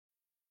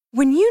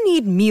When you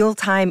need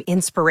mealtime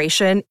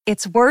inspiration,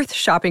 it's worth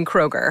shopping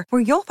Kroger,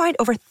 where you'll find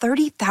over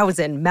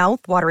 30,000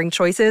 mouth-watering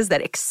choices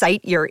that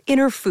excite your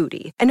inner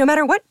foodie. And no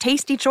matter what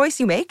tasty choice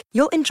you make,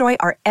 you'll enjoy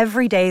our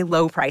everyday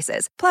low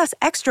prices, plus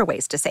extra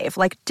ways to save,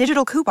 like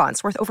digital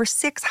coupons worth over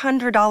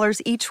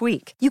 $600 each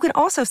week. You can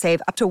also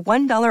save up to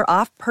 $1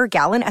 off per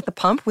gallon at the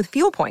pump with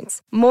fuel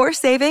points. More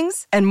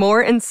savings and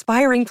more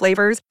inspiring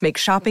flavors make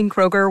shopping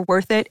Kroger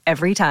worth it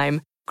every time.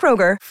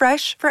 Kroger,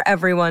 fresh for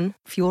everyone.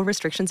 Fuel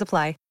restrictions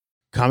apply.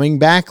 Coming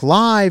back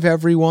live,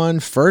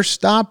 everyone. First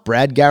stop,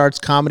 Brad Garrett's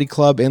Comedy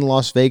Club in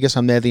Las Vegas.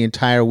 I'm there the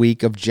entire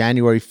week of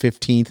January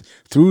 15th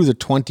through the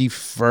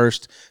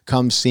 21st.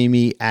 Come see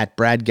me at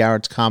Brad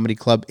Garrett's Comedy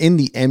Club in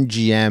the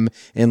MGM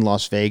in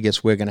Las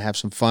Vegas. We're going to have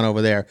some fun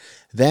over there.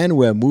 Then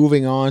we're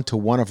moving on to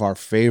one of our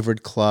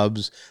favorite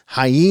clubs,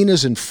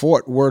 Hyenas in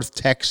Fort Worth,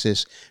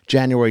 Texas,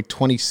 January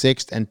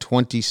 26th and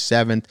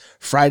 27th.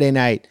 Friday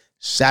night,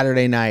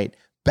 Saturday night.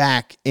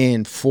 Back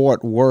in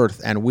Fort Worth,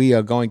 and we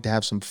are going to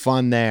have some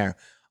fun there.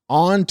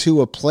 On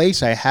to a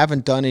place I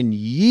haven't done in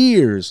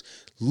years,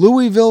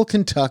 Louisville,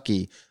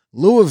 Kentucky.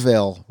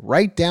 Louisville,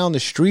 right down the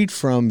street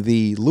from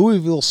the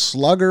Louisville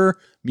Slugger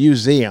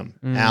Museum.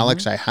 Mm-hmm.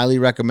 Alex, I highly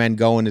recommend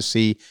going to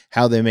see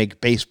how they make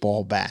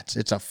baseball bats.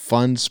 It's a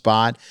fun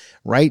spot,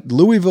 right?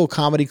 Louisville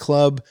Comedy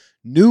Club,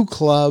 new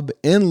club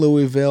in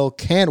Louisville.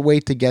 Can't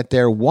wait to get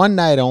there. One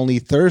night only,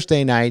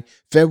 Thursday night,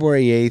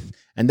 February 8th.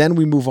 And then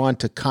we move on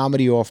to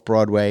Comedy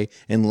Off-Broadway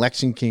in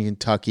Lexington,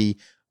 Kentucky,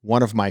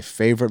 one of my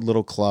favorite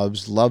little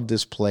clubs. Love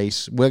this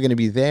place. We're going to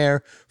be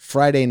there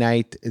Friday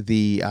night,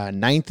 the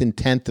 9th and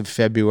 10th of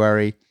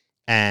February,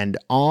 and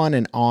on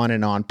and on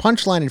and on.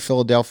 Punchline in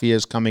Philadelphia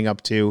is coming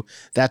up too.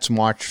 That's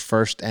March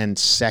 1st and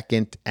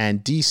 2nd,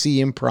 and DC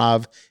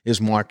Improv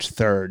is March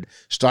 3rd.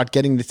 Start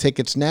getting the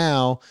tickets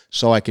now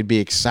so I could be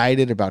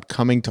excited about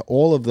coming to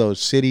all of those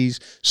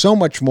cities. So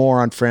much more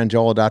on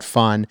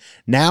Frangiola.fun.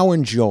 Now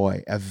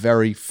enjoy a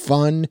very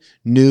fun,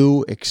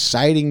 new,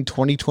 exciting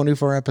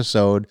 2024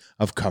 episode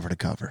of Cover to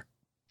Cover.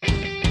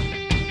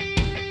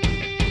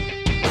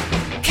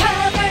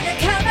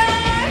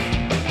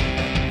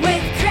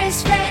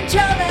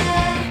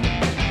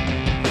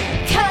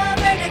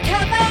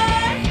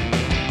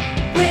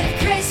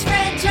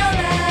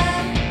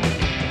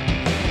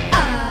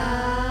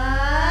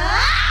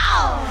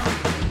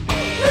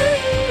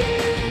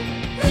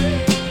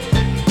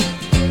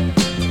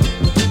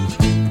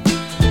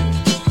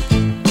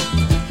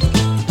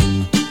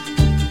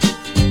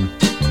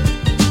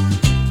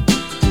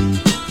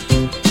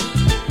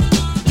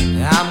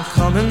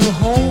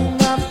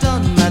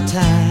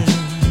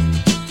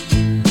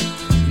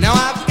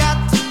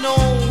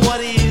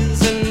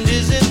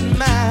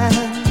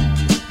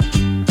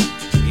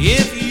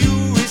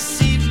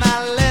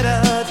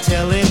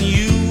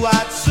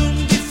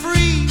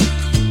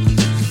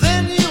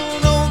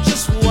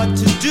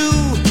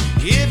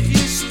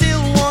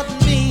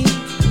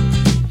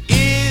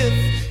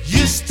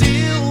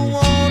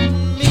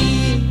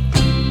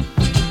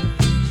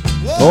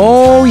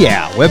 Oh,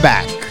 yeah, we're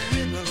back.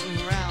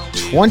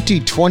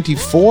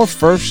 2024,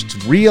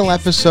 first real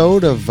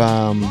episode of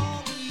the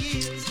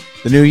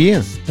new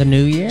year. The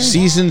new year?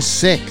 Season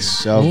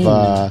 6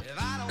 of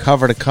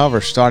Cover to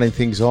Cover, starting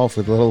things off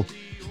with a little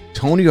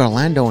Tony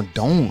Orlando and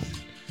Dawn.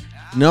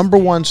 Number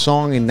one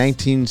song in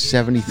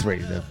 1973,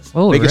 the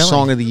biggest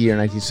song of the year,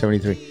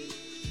 1973.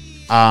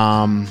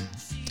 I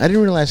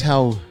didn't realize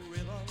how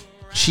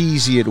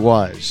cheesy it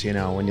was, you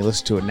know, when you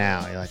listen to it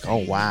now. You're like, oh,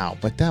 wow.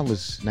 But that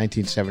was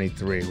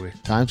 1973.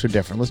 Times were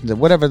different. Listen to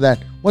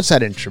what's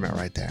that instrument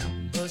right there?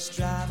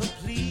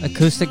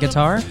 Acoustic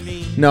guitar?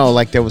 No,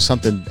 like there was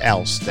something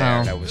else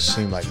there that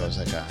seemed like it was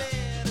like a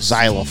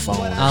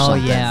xylophone or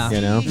something. Yeah.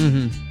 You know?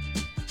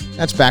 Mm-hmm.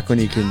 That's back when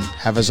you can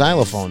have a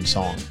xylophone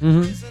song.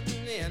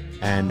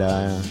 Mm-hmm. And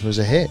it was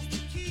a hit.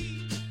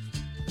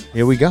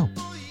 Here we go.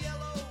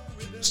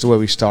 It's the way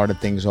we started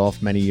things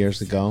off many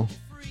years ago,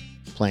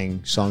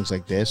 playing songs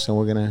like this, and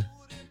we're going to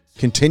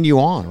continue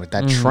on with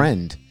that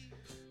trend.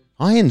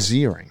 Ian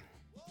Ziering.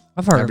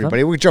 I've heard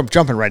Everybody, we're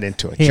jumping right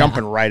into it. No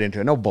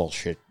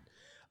bullshit.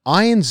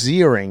 Ian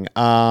Ziering.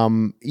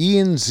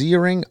 Ian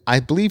Ziering, I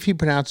believe he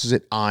pronounces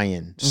it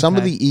Ian. Okay. Some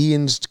of the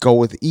Ians go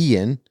with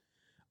Ian,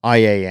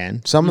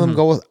 I-A-N. Some of them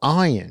go with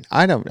Ian.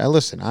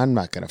 Listen, I'm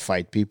not going to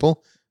fight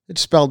people.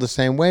 It's spelled the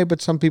same way,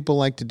 but some people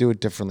like to do it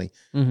differently.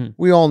 Mm-hmm.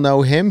 We all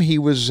know him. He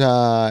was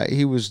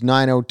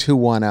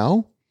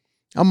 90210.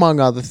 Among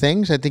other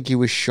things, I think he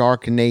was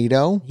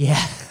Sharknado.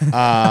 Yeah.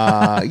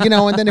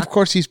 And then of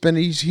course he's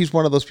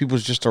one of those people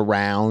who's just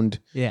around.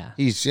 Yeah.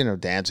 He's,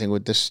 Dancing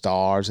with the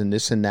Stars and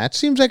this and that.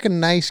 Seems like a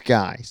nice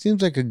guy.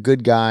 Seems like a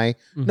good guy.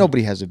 Mm-hmm.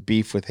 Nobody has a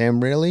beef with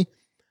him, really.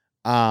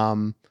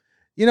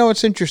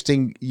 It's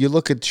interesting. You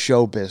look at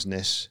show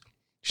business.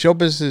 Show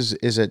business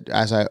is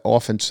as I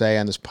often say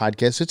on this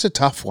podcast, it's a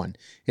tough one.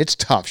 It's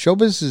tough. Show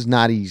business is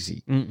not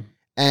easy. Mm-mm.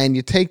 And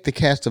you take the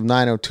cast of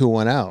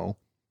 90210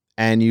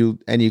 and you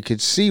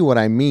could see what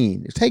I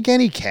mean. Take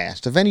any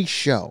cast of any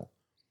show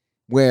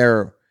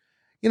where,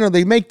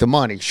 they make the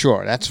money.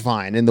 Sure, that's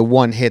fine. And the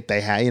one hit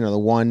they had, the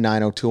one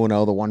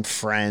 90210, the one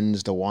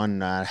Friends, the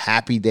one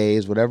Happy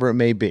Days, whatever it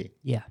may be.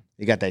 Yeah.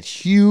 They got that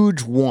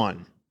huge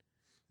one.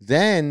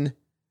 Then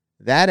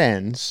that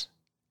ends,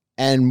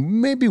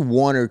 and maybe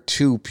one or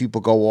two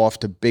people go off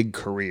to big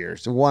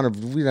careers.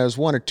 There's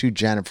one or two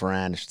Jennifer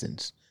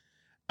Anistons,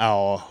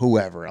 or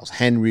whoever else,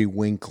 Henry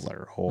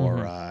Winkler,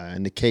 or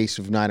in the case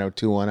of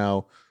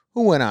 90210,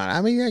 who went on?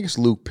 I mean, I guess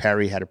Luke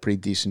Perry had a pretty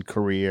decent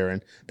career,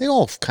 and they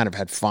all kind of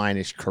had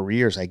fine-ish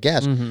careers, I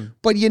guess.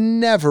 But you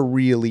never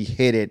really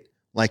hit it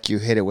like you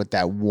hit it with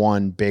that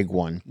one big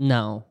one.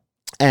 No.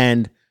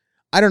 And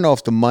I don't know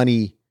if the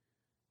money,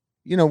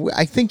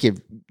 I think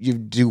you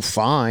do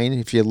fine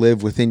if you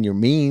live within your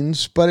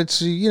means, but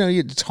it's,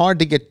 it's hard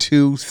to get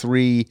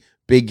 2-3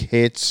 big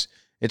hits.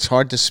 It's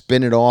hard to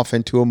spin it off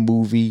into a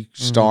movie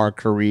star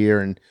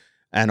career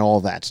and all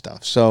that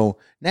stuff. So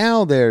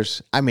now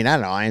there's, I don't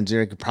know, Ian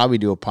Ziering could probably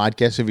do a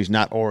podcast if he's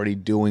not already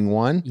doing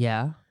one.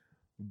 Yeah.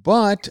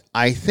 But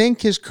I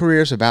think his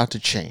career is about to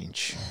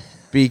change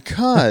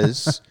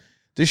because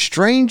the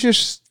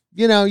strangest,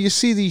 you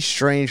see these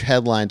strange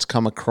headlines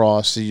come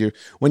across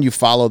when you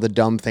follow the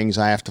dumb things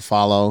I have to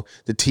follow,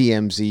 the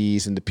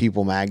TMZs and the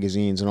People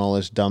magazines and all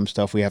this dumb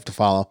stuff we have to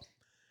follow.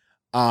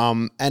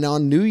 And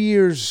on New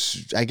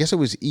Year's, I guess it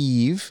was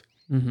Eve,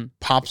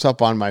 pops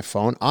up on my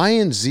phone,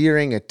 Ian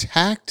Ziering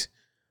attacked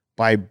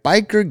by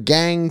biker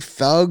gang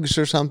thugs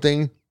or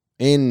something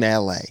in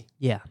L.A.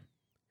 Yeah.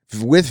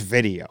 With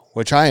video,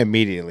 which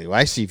when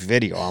I see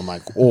video, I'm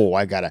like, oh,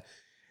 I gotta.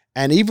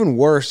 And even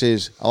worse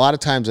is a lot of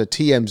times a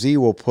TMZ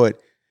will put,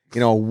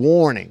 a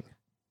warning.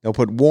 They'll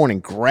put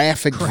warning,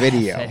 graphic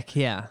video.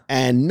 Yeah.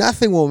 And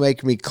nothing will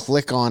make me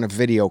click on a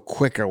video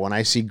quicker when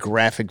I see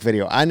graphic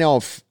video. I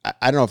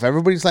don't know if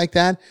everybody's like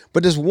that,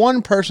 but does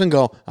one person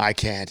go, I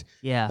can't.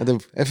 Yeah.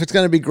 If it's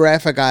going to be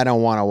graphic, I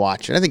don't want to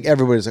watch it. I think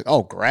everybody's like,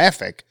 oh,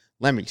 graphic?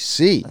 Let me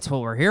see. That's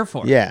what we're here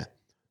for. Yeah.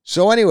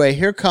 So anyway,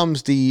 here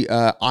comes the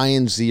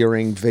Ian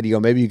Ziering video.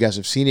 Maybe you guys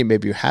have seen it.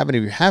 Maybe you haven't.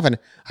 If you haven't,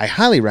 I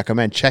highly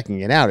recommend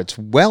checking it out. It's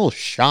well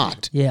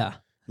shot. Yeah.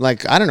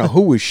 Like, I don't know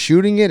who was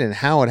shooting it and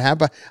how it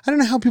happened. I don't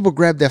know how people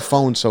grab their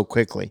phone so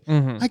quickly.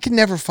 I could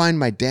never find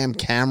my damn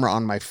camera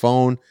on my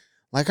phone.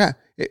 Like,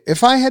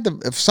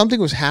 if something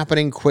was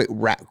happening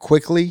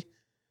quickly,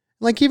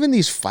 like even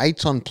these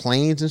fights on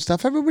planes and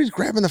stuff, everybody's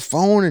grabbing the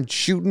phone and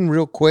shooting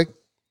real quick.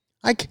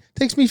 It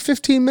takes me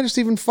 15 minutes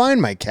to even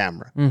find my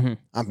camera.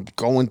 I'm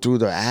going through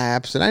the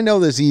apps, and I know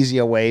there's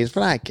easier ways,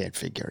 but I can't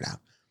figure it out.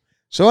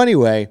 So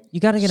anyway, you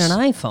got to get an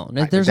iPhone.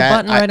 There's a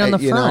button right on the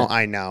front.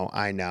 I know.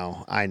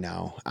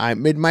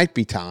 It might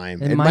be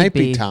time. It might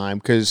be time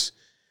because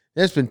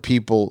there's been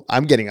people.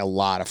 I'm getting a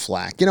lot of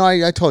flack.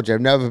 I told you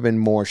I've never been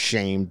more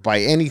shamed by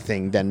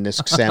anything than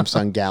this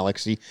Samsung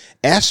Galaxy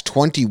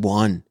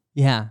S21.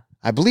 Yeah,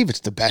 I believe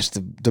it's the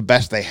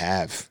best they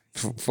have.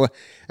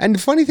 And the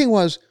funny thing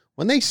was,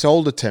 when they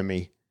sold it to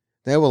me,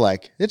 they were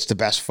like, it's the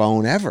best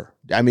phone ever.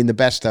 I mean, the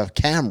best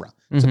camera.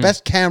 It's the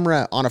best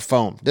camera on a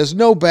phone. There's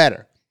no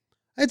better.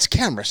 Its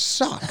camera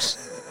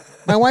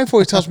sucks. My wife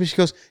always tells me, she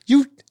goes,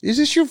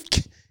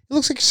 it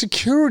looks like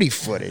security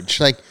footage.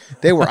 Like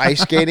they were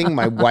ice skating.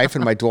 My wife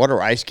and my daughter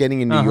were ice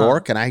skating in New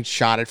York, and I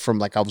shot it from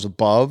like I was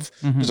above.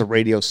 There's a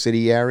Radio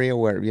City area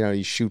where,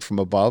 you shoot from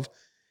above.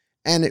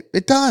 And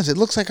it does. It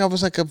looks like I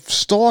was like a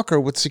stalker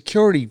with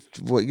security.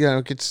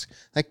 It's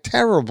like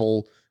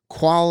terrible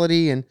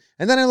quality. And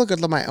then I look at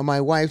my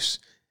wife's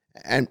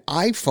and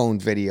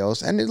iPhone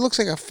videos, and it looks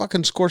like a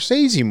fucking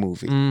Scorsese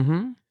movie.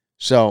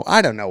 So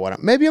I don't know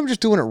maybe I'm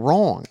just doing it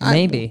wrong.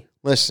 Maybe.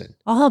 Listen.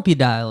 I'll help you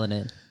dial it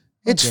in.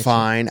 It's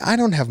fine. I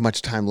don't have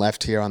much time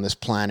left here on this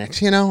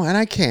planet, and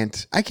I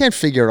can't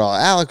figure it all.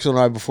 Alex and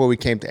I, before we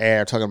came to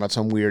air, talking about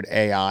some weird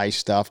AI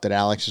stuff that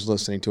Alex is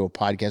listening to a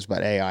podcast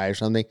about AI or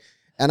something.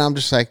 And I'm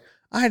just like,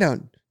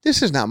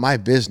 this is not my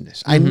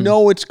business. I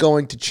know it's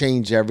going to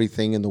change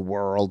everything in the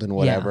world and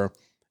whatever.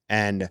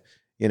 And,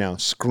 it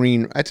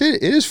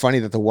is funny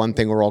that the one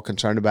thing we're all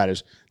concerned about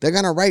is they're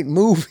going to write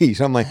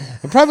movies. I'm like,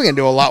 they're probably going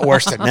to do a lot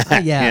worse than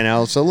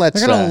that, so let's...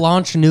 They're going to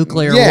launch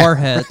nuclear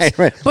warheads.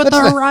 Right. But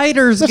the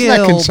Writers Guild... Let's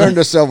not concern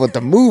ourselves with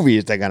the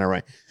movies they're going to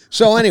write.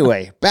 So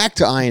anyway, back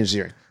to Ian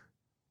Ziering.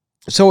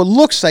 So it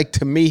looks like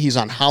to me he's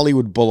on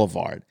Hollywood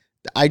Boulevard.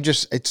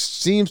 It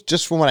seems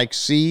just from what I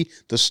see,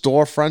 the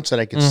storefronts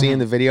that I can see in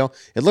the video,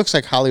 it looks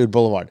like Hollywood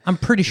Boulevard. I'm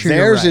pretty sure there's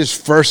you're right. his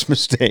first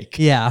mistake.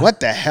 Yeah. What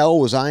the hell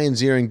was Ian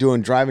Ziering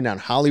doing driving down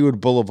Hollywood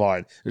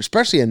Boulevard,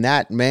 especially in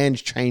that man's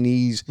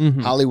Chinese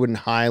Hollywood and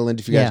Highland?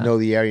 If you guys know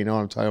the area, you know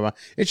what I'm talking about.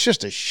 It's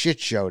just a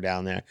shit show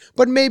down there.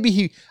 But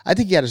maybe I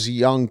think he had his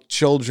young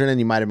children and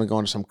he might have been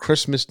going to some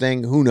Christmas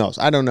thing. Who knows?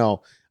 I don't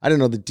know. I don't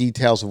know the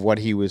details of what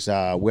he was,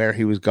 where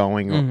he was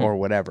going or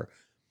whatever.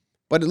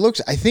 But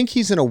I think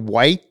he's in a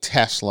white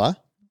Tesla.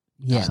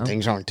 Yeah.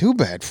 Things aren't too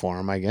bad for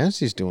him, I guess.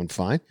 He's doing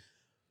fine.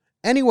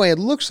 Anyway, it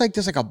looks like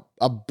there's like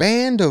a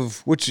band of,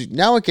 which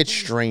now it gets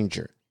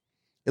stranger.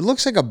 It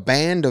looks like a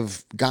band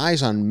of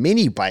guys on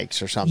mini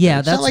bikes or something. Yeah,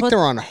 it's not like they're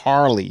on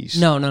Harleys.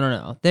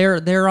 No.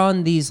 They're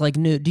on these like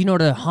new. Do you know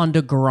what a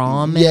Honda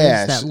Grom is?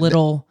 That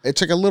little. It's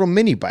like a little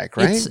mini bike,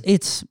 right?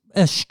 It's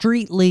a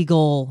street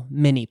legal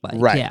mini bike.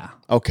 Right. Yeah.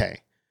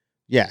 Okay.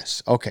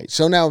 Yes. Okay.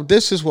 So now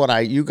this is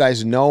what you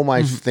guys know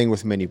my thing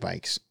with mini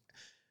bikes.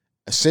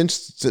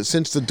 Since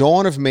the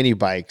dawn of mini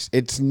bikes,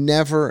 it's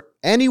never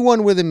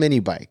anyone with a mini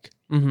bike.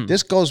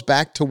 This goes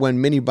back to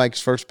when mini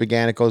bikes first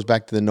began. It goes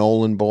back to the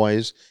Nolan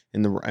boys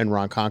in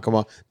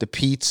Ronkonkoma, the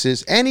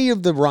Pietzes, any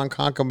of the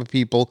Ronkonkoma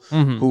people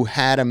who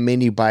had a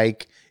mini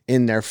bike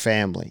in their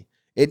family.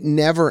 It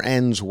never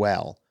ends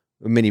well.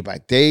 A mini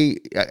bike. They,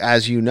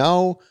 as you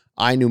know,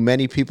 I knew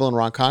many people in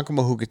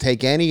Ronkonkoma who could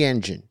take any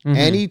engine,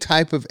 any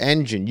type of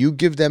engine. You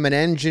give them an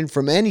engine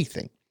from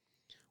anything,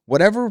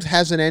 whatever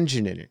has an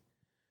engine in it.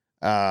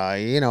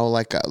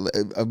 Like a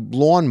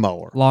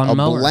lawnmower, a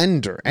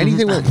blender,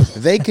 anything.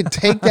 They could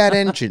take that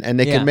engine and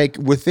they could make,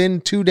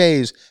 within 2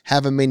 days,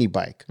 have a mini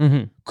bike.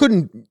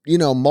 Couldn't,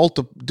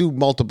 do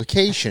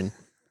multiplication,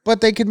 but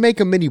they could make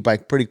a mini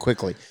bike pretty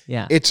quickly.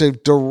 Yeah. It's a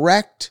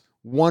direct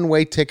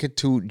one-way ticket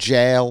to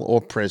jail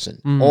or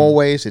prison.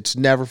 Always. It's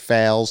never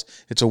fails.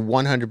 It's a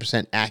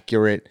 100%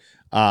 accurate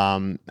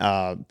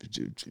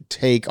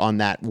take on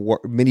that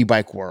mini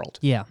bike world.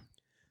 Yeah.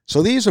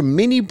 So these are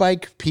mini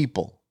bike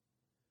people.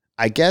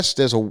 I guess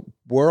there's a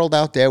world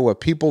out there where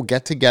people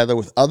get together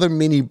with other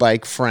mini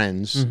bike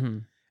friends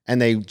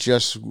and they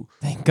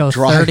go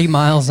 30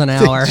 miles an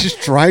hour. They just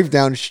drive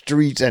down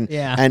streets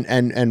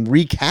and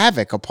wreak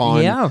havoc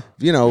upon,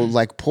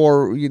 like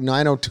poor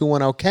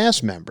 90210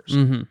 cast members.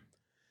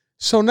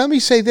 So let me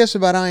say this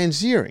about Ian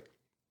Ziering.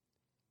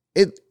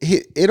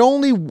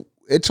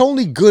 It's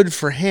only good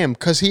for him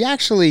because he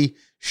actually,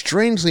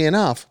 strangely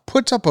enough,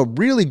 puts up a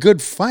really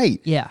good fight.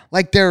 Yeah.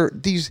 Like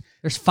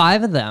there's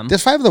 5 of them.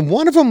 There's 5 of them.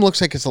 One of them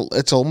looks like it's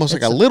almost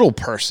like a little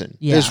person.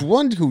 Yeah. There's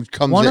one who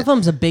comes One of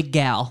them's a big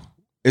gal.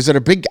 Is it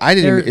a big?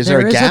 Is there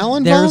a gal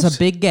involved? There's a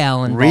big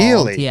gal involved.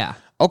 Really? Yeah.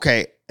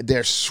 Okay.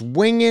 They're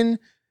swinging.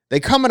 They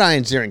come at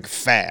Ian Ziering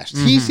fast.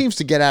 He seems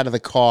to get out of the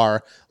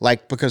car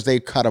because they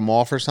cut him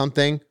off or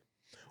something.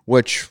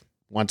 Which,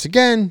 once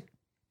again,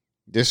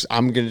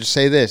 I'm going to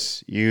say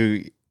this.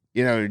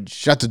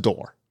 Shut the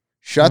door.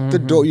 Shut the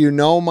door.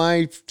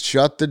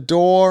 Shut the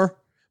door.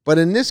 But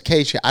in this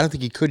case, I don't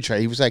think he could try.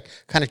 He was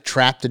kind of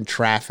trapped in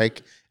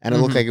traffic, and it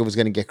looked like it was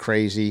going to get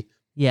crazy.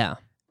 Yeah.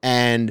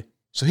 And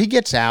so he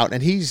gets out,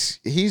 and he's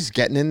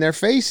getting in their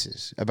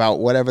faces about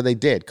whatever they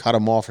did, cut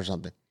him off or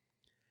something.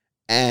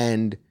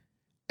 And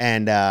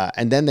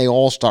then they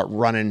all start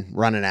running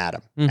at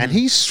him, and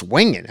he's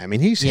swinging. I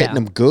mean, he's hitting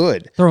them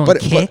good, throwing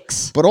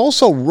kicks, but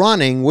also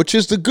running, which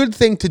is the good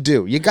thing to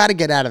do. You got to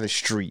get out of the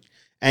street,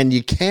 and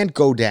you can't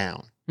go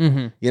down.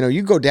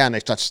 You go down, they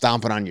start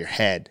stomping on your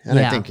head. And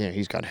I think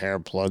he's got hair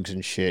plugs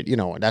and shit.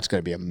 That's going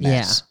to be a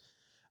mess.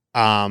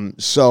 Yeah.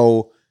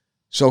 So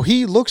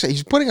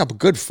he's putting up a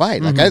good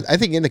fight. I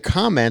think in the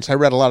comments, I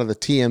read a lot of the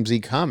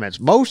TMZ comments.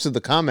 Most of the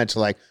comments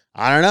are like,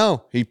 I don't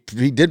know. He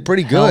did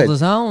pretty good. Held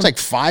his own. It's like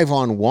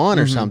 5-on-1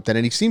 or something.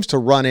 And he seems to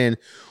run in,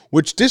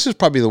 which this is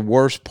probably the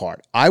worst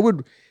part.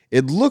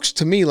 It looks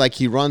to me like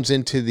he runs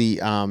into the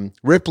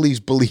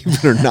Ripley's Believe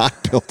It or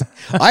Not building.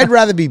 I'd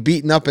rather be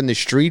beaten up in the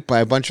street by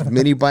a bunch of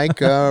mini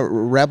bike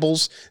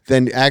rebels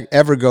than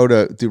ever go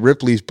to the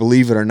Ripley's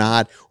Believe It or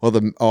Not or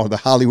the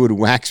Hollywood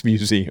Wax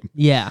Museum.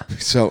 Yeah.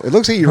 So it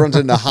looks like he runs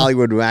into the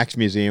Hollywood Wax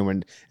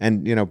Museum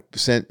and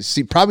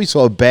probably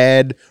saw a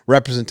bad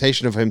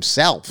representation of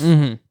himself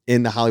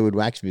in the Hollywood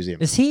Wax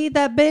Museum. Is he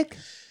that big?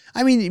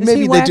 I mean,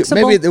 maybe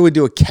they would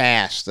do a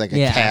cast, like a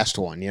cast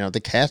one,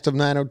 the cast of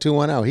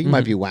 90210. He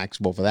might be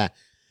waxable for that.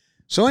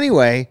 So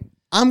anyway,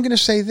 I'm going to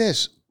say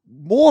this.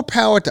 More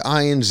power to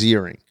Ian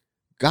Ziering.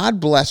 God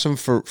bless him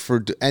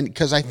and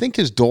because I think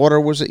his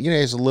daughter he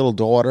has a little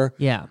daughter.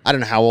 Yeah. I don't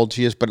know how old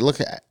she is, but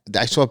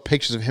I saw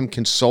pictures of him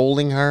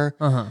consoling her.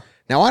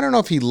 Now, I don't know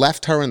if he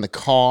left her in the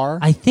car.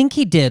 I think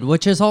he did,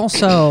 which is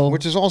also,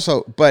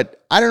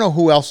 but I don't know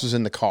who else was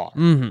in the car.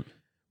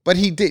 But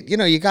he did,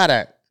 you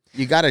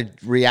gotta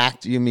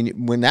react. I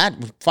mean, when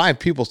 5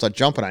 people start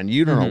jumping on you,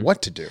 you don't know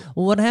what to do.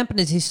 Well, what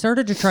happened is he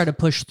started to try to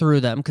push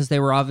through them because they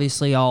were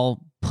obviously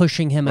all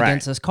pushing him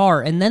against his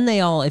car. And then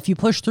if you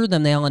push through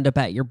them, they all end up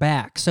at your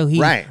back. So he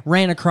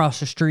ran across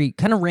the street,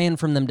 kind of ran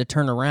from them to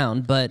turn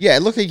around. But yeah,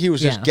 it looked like he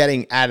was just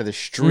getting out of the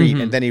street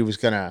and then he was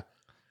going to.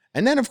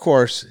 And then, of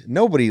course,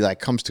 nobody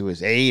comes to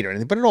his aid or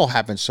anything, but it all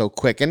happened so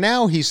quick. And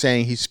now he's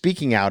saying he's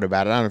speaking out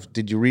about it. I don't know.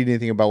 Did you read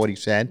anything about what he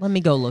said? Let me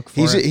go look for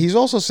it. He's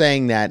also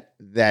saying that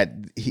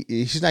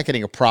he's not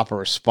getting a proper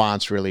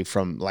response really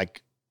from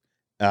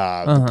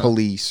the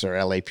police or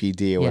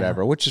LAPD or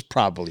whatever, which is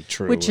probably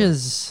true. Which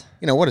is,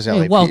 what is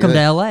LAPD? Welcome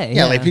to LA.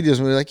 Yeah, LAPD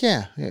doesn't be like,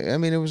 I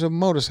mean, it was a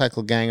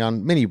motorcycle gang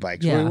on mini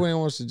bikes. Yeah. What do you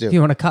want us to do? If you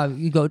want to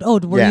you go,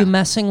 were you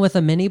messing with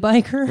a mini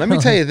biker? Let me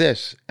tell you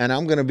this, and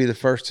I'm going to be the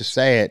first to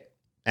say it.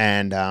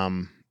 And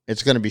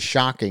it's going to be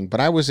shocking,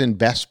 but I was in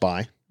Best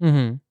Buy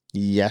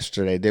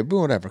yesterday.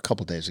 A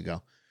couple days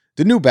ago.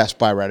 The new Best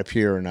Buy right up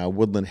here in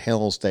Woodland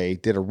Hills, they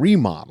did a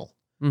remodel.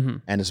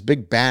 and this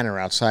big banner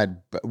outside,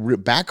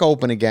 back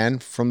open again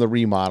from the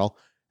remodel,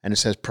 and it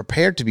says,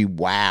 "Prepare to be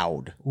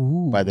wowed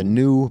by the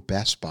new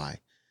Best Buy."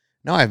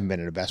 Now, I haven't been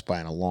in a Best Buy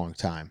in a long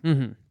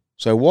time.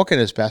 So I walk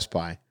into this Best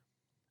Buy,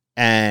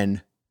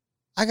 and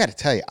I got to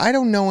tell you, I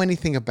don't know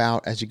anything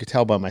about, as you could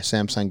tell by my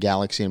Samsung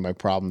Galaxy and my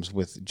problems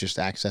with just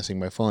accessing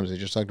my phone, as I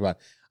just talked about.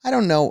 I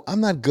don't know.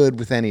 I'm not good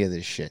with any of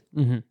this shit.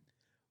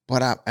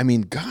 But I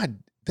mean, God,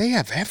 they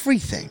have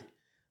everything.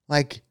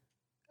 Like,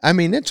 I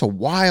mean, it's a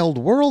wild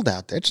world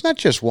out there. It's not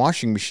just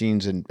washing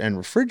machines and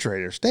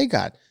refrigerators. They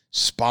got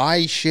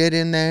spy shit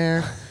in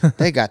there.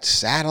 They got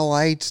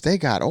satellites. They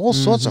got all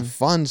sorts of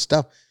fun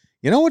stuff.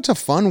 You know what's a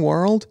fun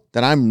world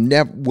that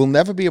will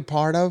never be a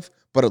part of,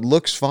 but it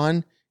looks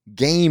fun?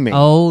 Gaming.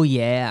 Oh,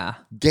 yeah.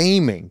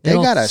 Gaming. They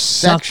got a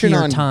section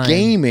on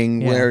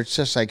gaming where it's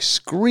just like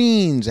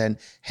screens and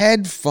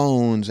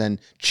headphones and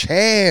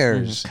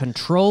chairs.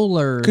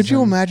 Controllers. Could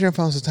you imagine if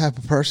I was the type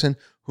of person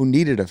who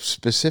needed a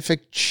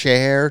specific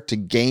chair to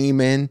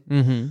game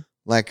in?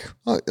 Like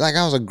I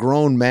was a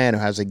grown man who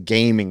has a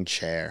gaming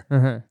chair.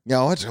 You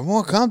know, it's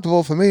more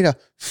comfortable for me to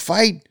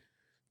fight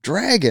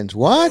dragons.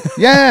 What?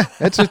 Yeah,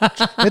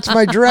 it's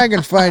my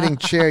dragon fighting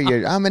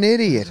chair. I'm an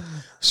idiot.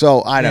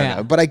 So I don't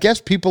know, but I guess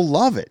people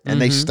love it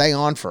and they stay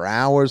on for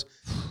hours.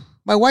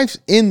 My wife's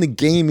in the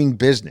gaming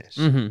business.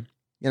 You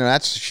know,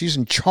 she's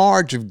in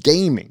charge of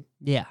gaming.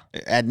 Yeah,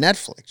 at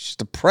Netflix, she's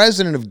the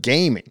president of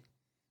gaming.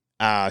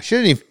 She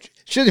doesn't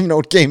even know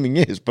what gaming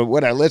is. But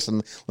when I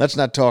listen, let's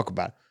not talk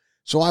about it.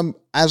 So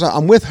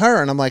I'm with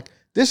her and I'm like,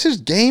 this is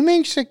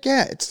gaming. She's like,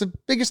 yeah, it's the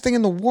biggest thing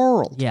in the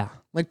world. Yeah,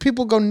 like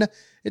people go.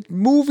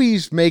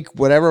 Movies make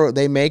whatever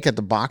they make at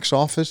the box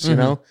office. You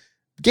know.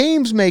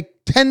 Games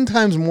make 10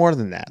 times more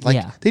than that.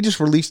 Like they just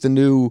released a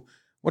new,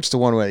 what's the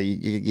one where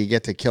you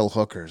get to kill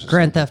hookers?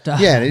 Grand Theft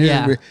Auto.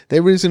 Yeah, they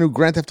released a new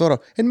Grand Theft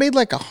Auto. It made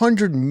like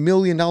 $100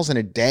 million in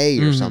a day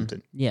or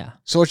something. Yeah.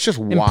 So it's just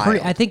wild.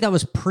 I think that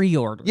was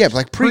pre-order. Yeah,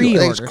 like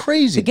pre-order. It's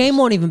crazy. The game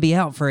won't even be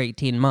out for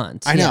 18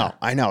 months. I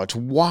know. It's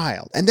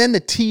wild. And then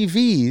the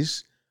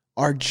TVs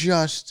are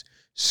just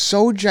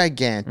so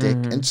gigantic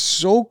and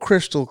so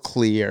crystal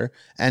clear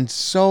and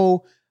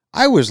so...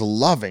 I was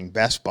loving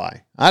Best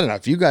Buy. I don't know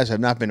if you guys have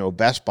not been to a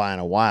Best Buy in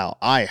a while.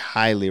 I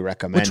highly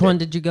recommend it. Which one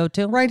did you go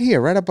to? Right here,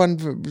 right up on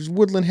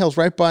Woodland Hills,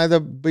 right by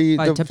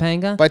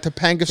Topanga? By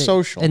Topanga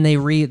Social. And they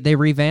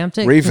revamped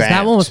it? Revamped.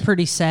 That one was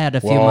pretty sad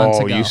a few months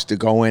ago. Used to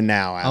go in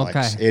now,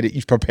 Alex. Okay.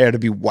 You prepare to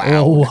be wowed.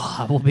 Oh,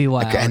 I will be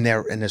wowed. And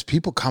there's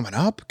people coming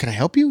up. Can I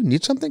help you?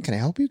 Need something? Can I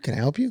help you? Can I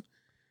help you?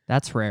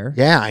 That's rare.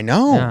 Yeah, I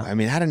know. Yeah. I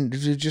mean,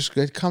 it's just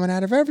coming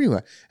out of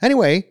everywhere.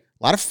 Anyway,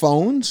 a lot of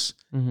phones.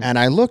 And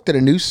I looked at a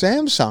new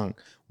Samsung,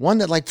 one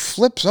that like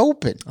flips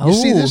open. You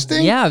see this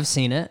thing? Yeah, I've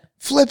seen it.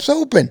 Flips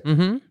open.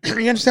 You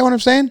understand what I'm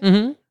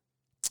saying?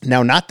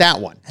 No, not that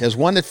one. There's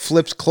one that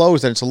flips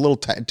closed and it's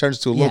it turns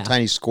to a little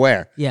tiny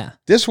square. Yeah.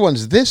 This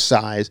one's this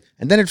size,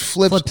 and then it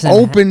flips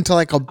open to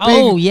like a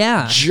big,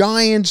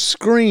 giant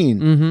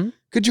screen.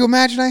 Could you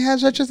imagine I had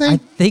such a thing? I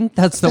think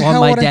that's the one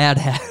my dad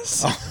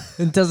has.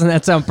 Doesn't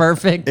that sound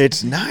perfect?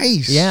 It's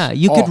nice. Yeah,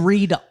 you could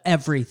read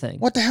everything.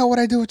 What the hell would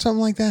I do with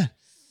something like that?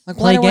 Like,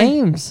 play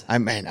games.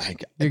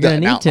 You're gonna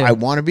need to. I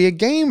want to be a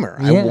gamer.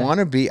 Yeah. I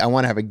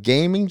want to have a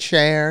gaming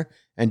chair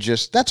and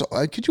just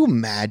could you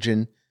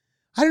imagine?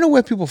 I don't know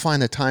where people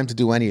find the time to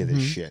do any of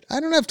this shit. I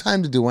don't have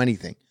time to do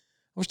anything.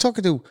 I was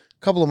talking to a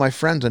couple of my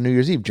friends on New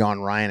Year's Eve,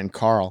 John, Ryan, and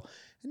Carl.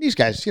 And these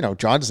guys, you know,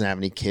 John doesn't have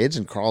any kids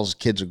and Carl's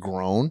kids are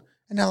grown.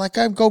 And they're like,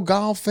 I go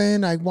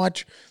golfing. I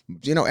watch,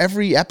 you know,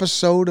 every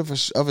episode of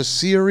a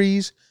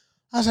series.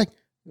 I was like,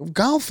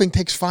 golfing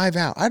takes 5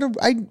 hours.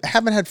 I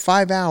haven't had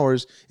 5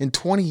 hours in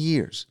 20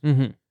 years.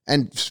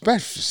 And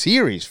special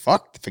series,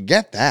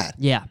 forget that.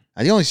 Yeah.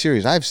 And the only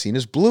series I've seen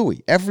is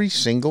Bluey. Every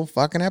single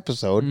fucking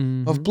episode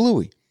of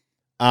Bluey.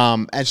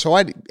 And so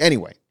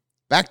anyway,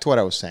 back to what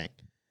I was saying.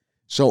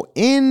 So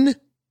in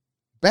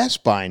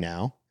Best Buy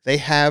now, they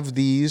have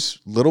these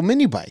little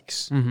mini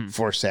bikes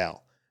for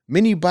sale.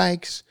 Mini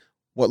bikes,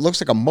 what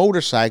looks like a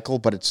motorcycle,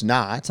 but it's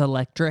not. It's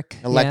electric.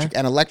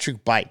 And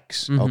electric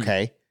bikes,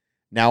 okay?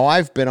 Now,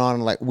 I've been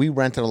on, we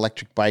rent an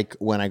electric bike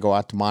when I go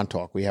out to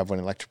Montauk. We have one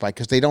electric bike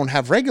because they don't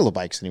have regular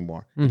bikes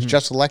anymore. It's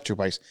just electric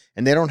bikes.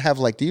 And they don't have,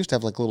 they used to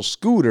have, little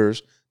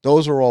scooters.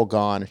 Those are all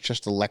gone. It's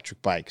just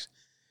electric bikes.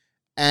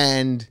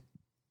 And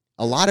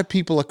a lot of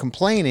people are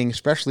complaining,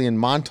 especially in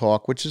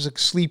Montauk, which is a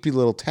sleepy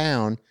little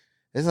town.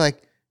 It's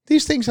like,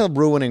 these things are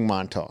ruining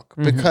Montauk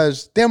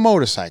because they're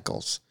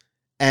motorcycles.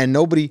 And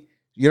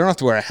you don't have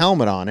to wear a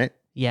helmet on it.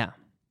 Yeah.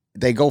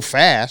 They go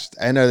fast.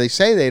 I know they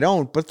say they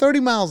don't, but 30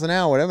 miles an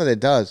hour, whatever that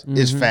does,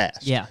 is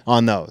fast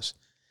on those.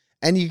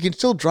 And you can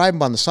still drive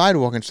them on the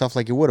sidewalk and stuff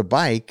like you would a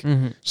bike.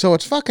 So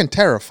it's fucking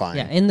terrifying.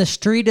 Yeah, in the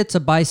street, it's a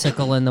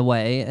bicycle in the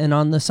way, and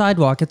on the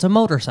sidewalk, it's a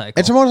motorcycle.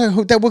 It's a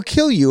motorcycle that will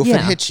kill you if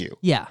it hits you.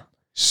 Yeah.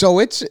 So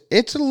it's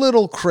a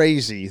little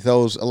crazy,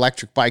 those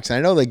electric bikes. And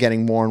I know they're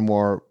getting more and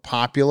more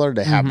popular.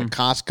 They have at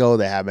Costco.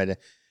 They have it,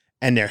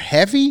 and they're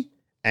heavy,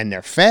 and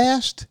they're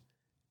fast.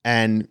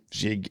 And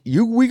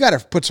we got to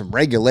put some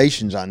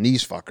regulations on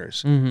these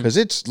fuckers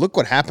because look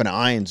what happened to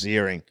Ian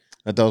ZIERING.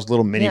 those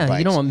little mini bikes.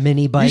 You don't want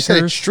mini bikers. You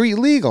said it's street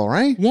legal,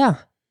 right? Yeah.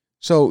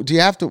 So do you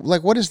have to,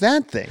 like, what is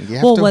that thing? Do you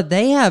have what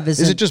they have is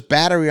it just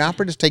battery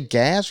operated? Just take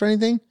gas or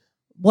anything?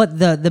 What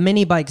the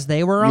mini bikes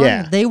they were on?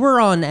 Yeah. They were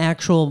on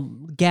actual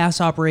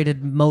gas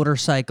operated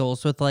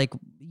motorcycles with like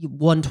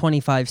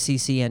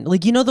 125cc in.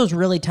 Like, you know those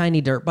really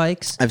tiny dirt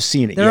bikes? I've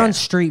seen it. They're on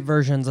street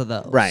versions of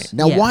those. Right.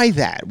 Now, why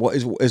that? What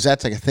is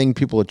that like a thing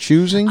people are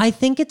choosing? I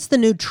think it's the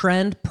new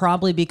trend,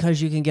 probably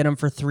because you can get them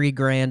for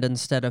 $3,000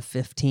 instead of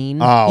 $15,000.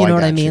 Oh, you know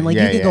what I mean? Like,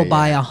 you could go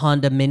buy a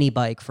Honda mini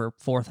bike for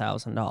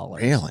 $4,000.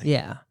 Really?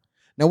 Yeah.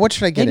 Now, what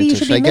should I get into?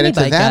 Should I get into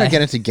that or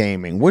get into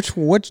gaming? Which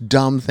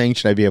dumb thing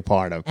should I be a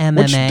part of? MMA?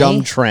 Which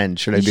dumb trend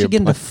should I be a part of? You should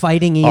get into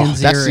fighting Ian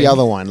Ziering. That's the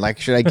other one. Like,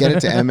 should I get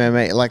into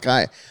MMA? Like,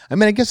 I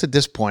mean, I guess at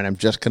this point, I'm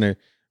just going to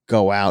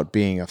go out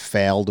being a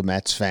failed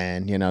Mets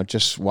fan, you know,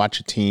 just watch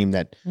a team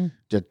that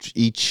just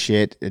eats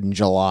shit in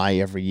July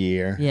every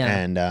year. Yeah.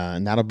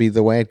 And that'll be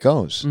the way it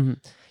goes. Mm-hmm.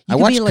 I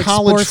watched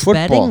college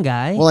football. Betting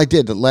guy. Well, I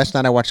did. Last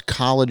night I watched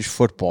college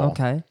football.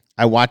 Okay.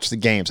 I watched the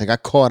games. I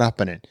got caught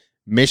up in it.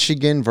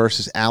 Michigan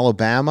versus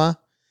Alabama.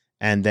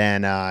 And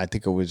then I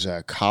think it was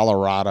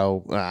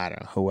Colorado. I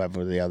don't know,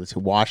 whoever the other two.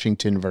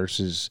 Washington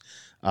versus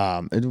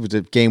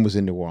the game was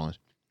in New Orleans.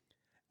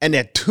 And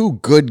they're two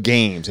good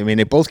games. I mean,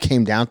 they both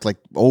came down to like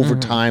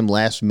overtime,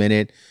 last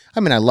minute.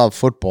 I mean, I love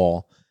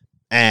football.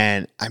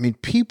 And I mean,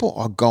 people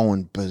are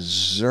going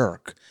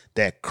berserk.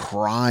 They're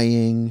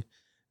crying.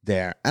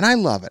 And I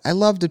love it. I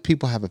love that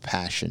people have a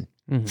passion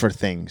for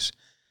things.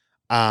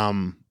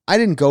 I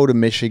didn't go to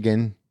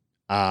Michigan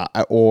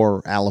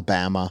or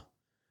Alabama,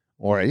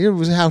 or it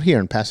was out here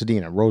in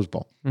Pasadena, Rose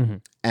Bowl.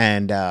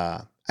 And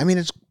I mean,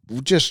 it's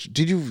just,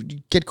 did you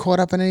get caught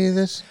up in any of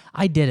this?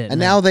 I didn't. And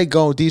now they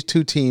go, these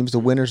two teams, the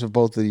winners of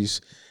both of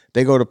these,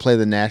 they go to play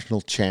the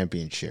national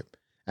championship.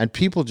 And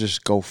people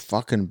just go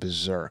fucking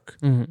berserk.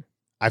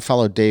 I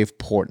follow Dave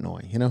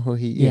Portnoy. You know who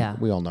he is? Yeah.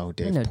 We all know who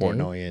Dave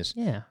Portnoy is.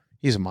 Yeah.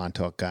 He's a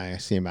Montauk guy. I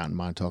see him out in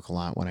Montauk a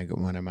lot when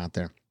I'm out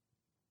there.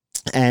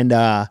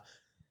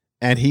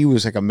 And he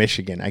was like a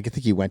Michigan. I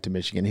think he went to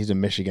Michigan. He's a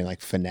Michigan like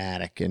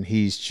fanatic, and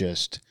he's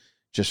just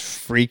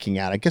freaking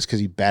out. I guess because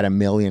he bet $1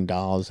 million,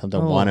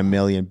 something won $1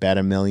 million, bet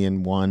 $1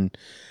 million, won.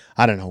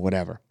 I don't know,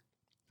 whatever.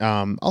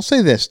 I'll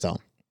say this though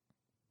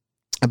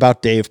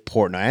about Dave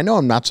Portnoy. I know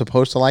I'm not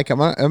supposed to like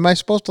him. Am I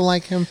supposed to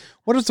like him?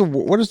 What is the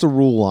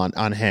rule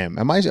on him?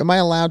 Am I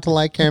allowed to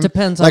like him? It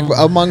depends. Like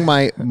among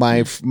my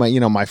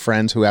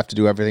friends who have to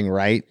do everything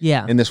right.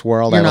 Yeah. In this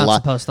world, You're not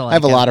supposed to like him. I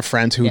have a lot of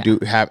friends who do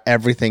have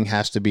everything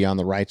has to be on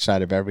the right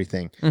side of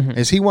everything.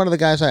 Is he one of the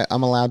guys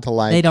I'm allowed to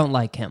like? They don't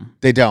like him.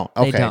 They don't.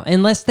 Okay. They don't,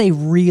 unless they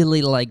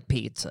really like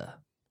pizza.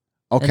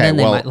 Okay.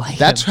 Well,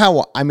 that's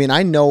how. I mean,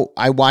 I know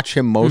I watch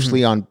him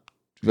mostly on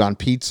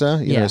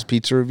pizza. You know, his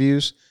pizza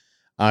reviews.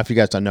 If you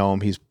guys don't know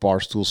him, he's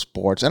Barstool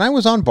Sports. And I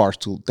was on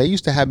Barstool. They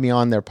used to have me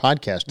on their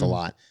podcast a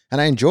lot. And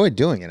I enjoyed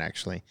doing it,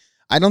 actually.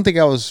 I don't think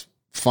I was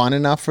fun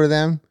enough for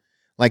them.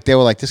 Like, they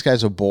were like, this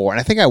guy's a bore. And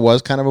I think I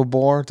was kind of a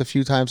bore the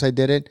few times I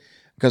did it.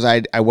 Because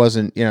I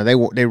wasn't, you know,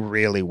 they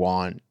really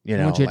want, you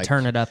know. Want you to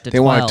turn it up to 12. They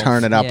want to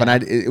turn it up.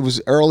 And it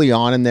was early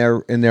on in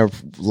their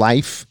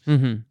life.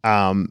 And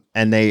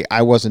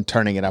I wasn't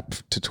turning it up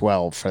to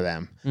 12 for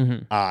them.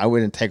 I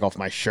wouldn't take off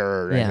my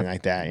shirt or anything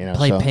like that, you know.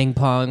 Play ping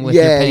pong with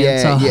your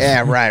pants off.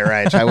 Yeah,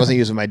 right. So I wasn't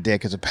using my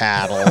dick as a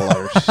paddle.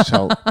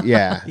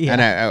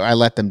 And I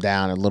let them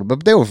down a little bit.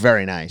 But they were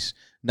very nice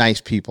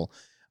people.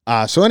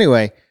 So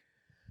anyway,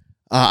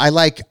 I'm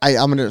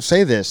going to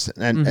say this,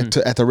 and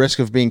at the risk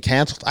of being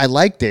canceled, I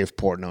like Dave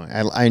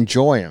Portnoy. I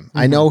enjoy him.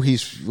 I know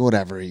he's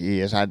whatever he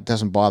is. It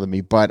doesn't bother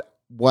me. But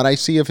what I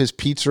see of his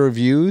pizza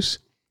reviews,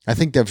 I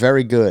think they're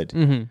very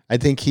good. I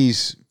think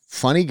he's a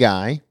funny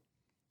guy.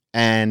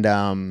 And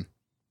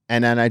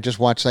then I just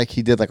watched, like,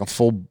 he did like a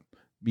full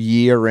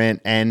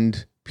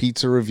year-end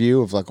pizza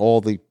review of like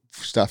all the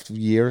stuff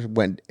year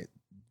went.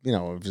 You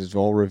know, of his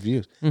old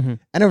reviews. And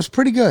it was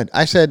pretty good.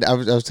 I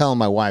was telling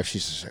my wife,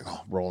 she's just like,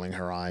 rolling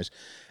her eyes.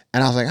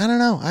 And I was like, I don't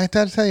know. I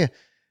got to tell you,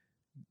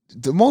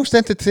 the most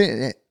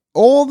entertaining,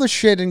 all the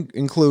shit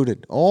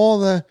included, all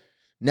the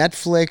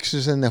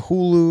Netflixes and the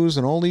Hulus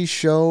and all these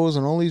shows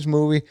and all these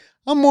movies,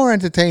 I'm more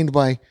entertained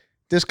by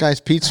this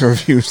guy's pizza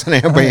reviews than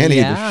I am by any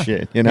of this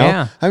shit, you know?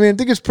 Yeah. I mean, I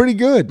think it's pretty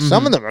good.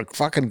 Some of them are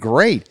fucking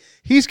great.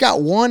 He's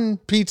got one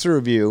pizza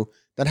review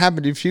that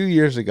happened a few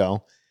years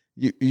ago.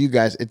 You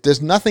guys,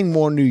 there's nothing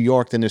more New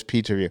York than this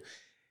pizza review.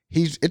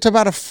 It's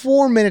about a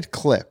 4-minute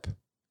clip,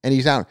 and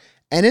he's out.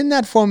 And in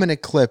that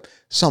 4-minute clip,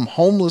 some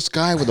homeless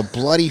guy with a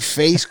bloody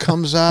face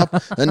comes up.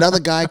 Another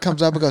guy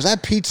comes up and goes,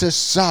 "That pizza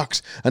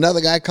sucks." Another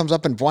guy comes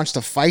up and wants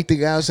to fight the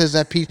guy who says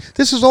that pizza.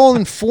 This is all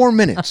in 4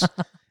 minutes.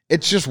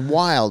 It's just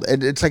wild.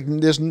 And it's like it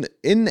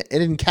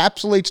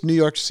encapsulates New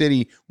York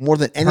City more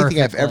than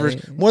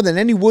anything more than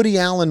any Woody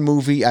Allen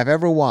movie I've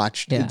ever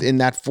watched in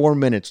that 4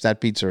 minutes, that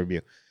pizza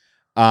review.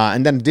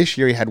 And then this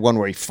year he had one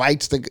where he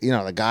fights the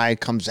guy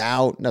comes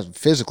out, doesn't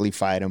physically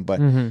fight him, but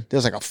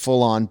there's like a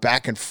full on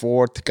back and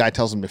forth. The guy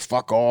tells him to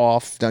fuck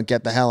off, don't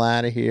get the hell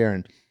out of here.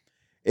 And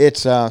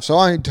It's so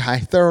I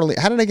thoroughly.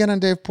 How did I get on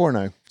Dave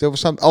Portnoy? There was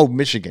some. Oh,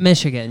 Michigan.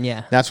 Michigan,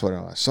 yeah. That's what it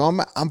was. So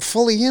I'm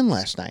fully in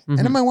last night, and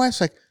then my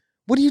wife's like,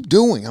 "What are you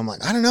doing?" I'm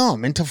like, "I don't know.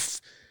 I'm into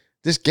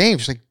this game."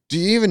 She's like, "Do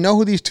you even know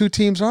who these two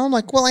teams are?" I'm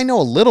like, "Well, I know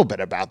a little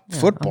bit about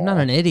football. I'm not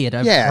an idiot.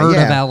 I've heard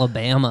of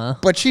Alabama."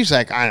 But she's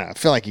like, "I don't know. I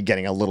feel like you're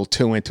getting a little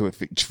too into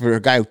it for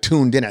a guy who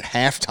tuned in at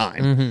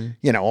halftime.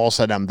 You know, all of a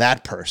sudden I'm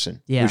that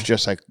person who's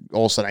just like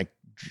all of a sudden I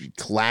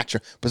clatch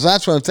her. But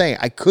that's what I'm saying.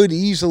 I could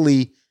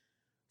easily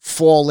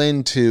fall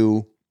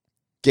into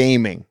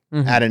gaming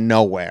out of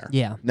nowhere.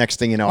 Yeah. Next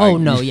thing you know,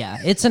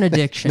 it's an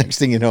addiction. Next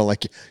thing you know,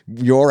 like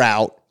you're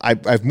out.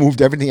 I've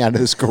moved everything out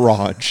of this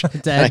garage.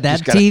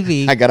 that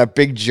TV. I got a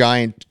big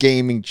giant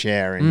gaming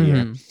chair in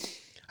here.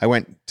 I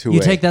went to. You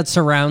take that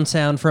surround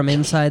sound from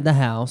inside the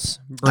house.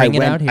 Bring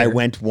it out here. I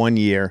went one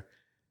year,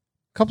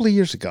 a couple of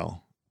years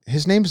ago.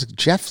 His name is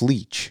Jeff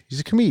Leach. He's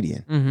a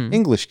comedian,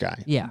 English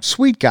guy. Yeah,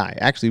 sweet guy.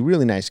 Actually,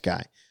 really nice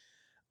guy.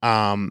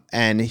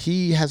 And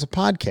he has a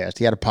podcast.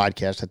 He had a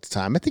podcast at the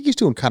time. I think he's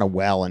doing kind of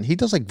well, and he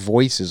does like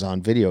voices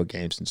on video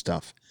games and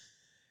stuff.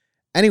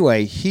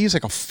 Anyway, he's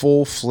like a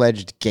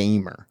full-fledged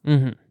gamer,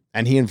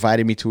 and he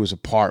invited me to his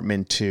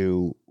apartment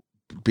to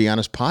be on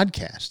his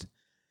podcast.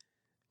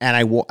 And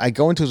I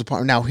go into his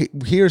apartment. Now,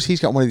 he's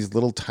got one of these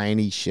little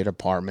tiny shit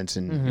apartments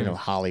in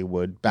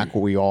Hollywood, back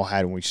where we all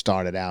had when we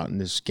started out in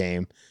this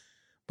game.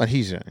 But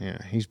he's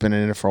been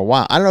in it for a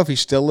while. I don't know if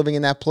he's still living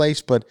in that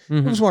place, but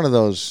it was one of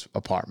those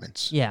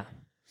apartments. Yeah.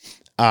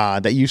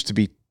 That used to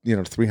be,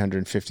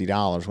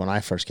 $350 when I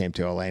first came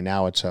to LA.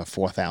 Now it's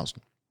 $4,000.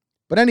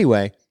 But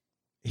anyway,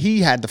 he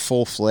had the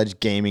full-fledged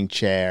gaming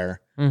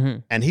chair,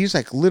 and he's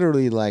like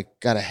literally like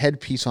got a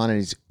headpiece on, and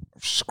he's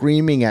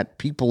screaming at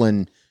people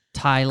in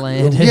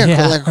Thailand,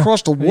 like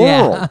across the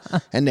world,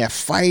 and they're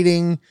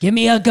fighting. Give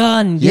me a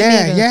gun.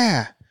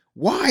 Yeah,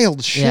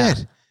 wild shit. Yeah.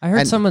 I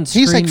heard someone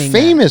screaming. He's like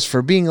famous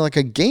for being like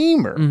a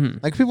gamer.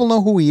 Like people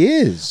know who he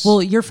is.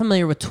 Well, you're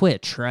familiar with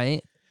Twitch,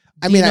 right?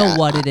 Do you know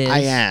what it is? I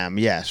am,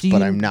 yes,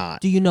 but I'm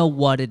not. Do you know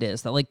what it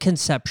is? Like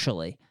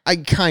conceptually? I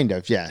kind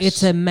of, yes.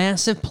 It's a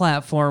massive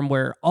platform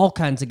where all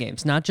kinds of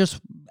games, not just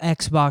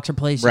Xbox or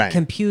PlayStation,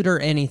 computer,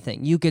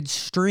 anything. You could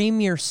stream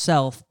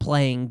yourself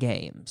playing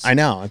games. I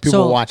know, and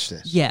people watch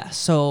this. Yeah,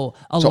 so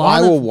I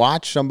will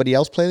watch somebody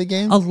else play the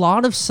game? A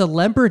lot of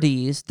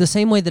celebrities, the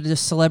same way that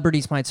just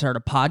celebrities might start a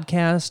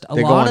podcast, a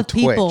lot of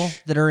people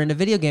that are into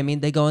video gaming,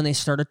 they go and they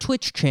start a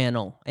Twitch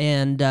channel.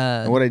 And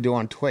what do they do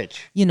on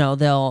Twitch?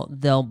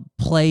 They'll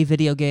play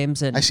video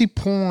games. And I see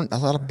a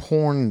lot of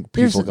porn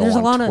people go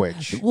on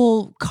Twitch.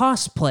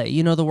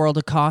 Cosplay. The world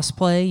of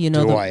cosplay.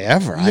 Do I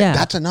ever? Yeah.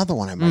 That's another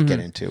one I might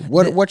get into.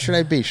 What should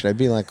I be? Should I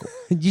be like...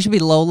 You should be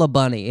Lola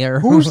Bunny.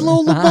 Who's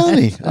Lola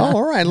Bunny? Oh,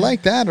 all right. I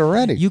like that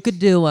already. You could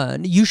do...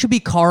 you should be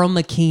Carl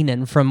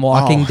McKinnon from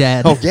Walking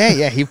Dead. Oh,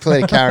 yeah. He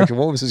played a character.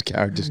 What was his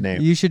character's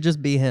name? You should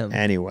just be him.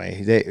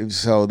 Anyway,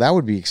 so that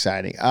would be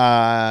exciting.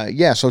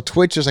 So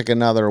Twitch is like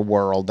another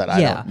world that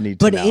I don't need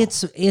to know. But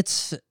it's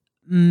it's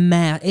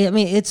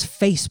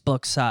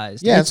Facebook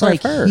sized. Yeah, it's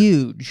like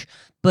huge.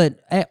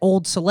 But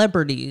old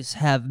celebrities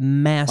have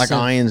massive...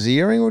 Like Ian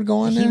Ziering would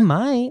go on there? He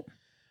might.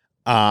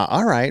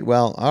 All right.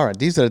 Well, all right.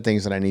 These are the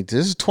things that I need to...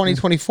 This is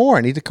 2024.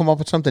 I need to come up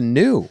with something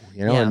new,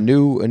 a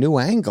new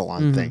angle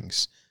on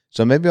things.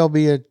 So maybe I'll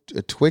be a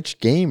Twitch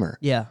gamer.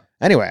 Yeah.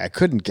 Anyway, I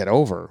couldn't get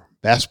over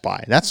Best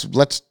Buy. Let's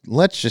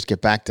just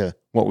get back to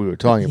what we were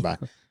talking about.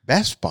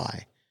 Best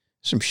Buy.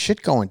 Some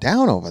shit going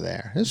down over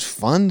there. There's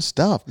fun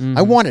stuff.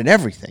 I wanted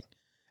everything,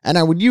 and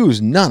I would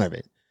use none of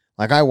it.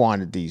 Like I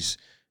wanted these...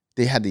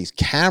 They had these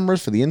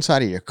cameras for the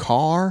inside of your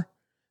car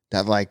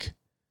that, like,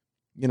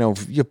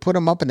 you put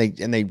them up and they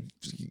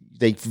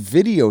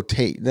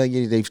videotape.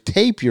 They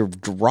tape your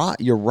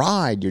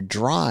ride, your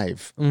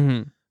drive.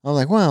 I'm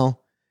like,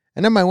 well,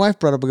 and then my wife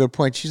brought up a good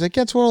point. She's like,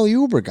 that's what all the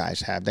Uber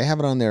guys have. They have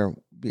it on their,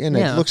 and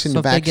it looks in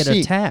the back seat. So they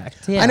get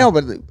attacked. Yeah. I know,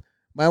 but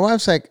my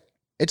wife's like,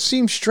 it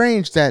seems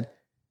strange that,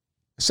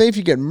 say, if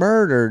you get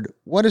murdered,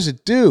 what does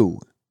it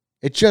do?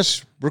 It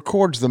just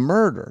records the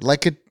murder,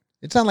 like it.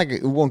 It's not like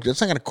it won't. It's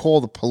not going to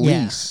call the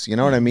police. You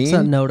know what I mean? It's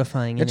not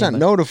notifying. It's not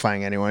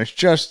notifying anyone. It's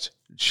just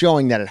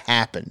showing that it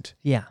happened.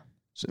 Yeah.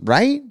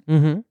 Right.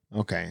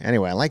 Okay.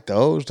 Anyway, I like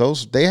those.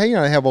 They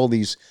have all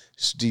these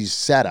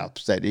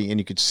setups that and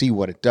you could see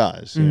what it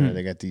does.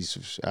 They got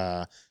these.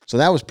 So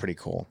that was pretty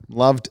cool.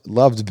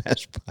 Loved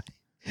Best Buy.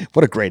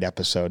 What a great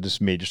episode. This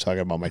is me just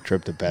talking about my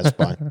trip to Best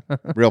Buy.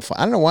 Real fun.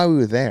 I don't know why we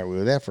were there. We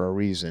were there for a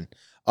reason.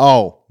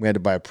 Oh, we had to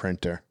buy a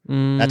printer.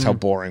 That's how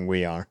boring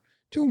we are.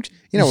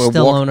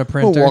 Still own a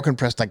printer. We'll walk and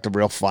press like the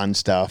real fun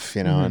stuff,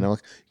 and they're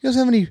like, you guys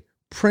have any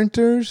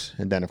printers?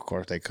 And then, of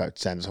course, they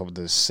send us over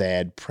to the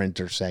sad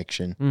printer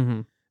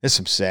section. There's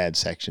some sad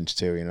sections,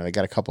 too. They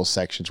got a couple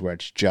sections where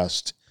it's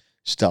just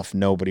stuff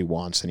nobody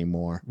wants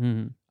anymore.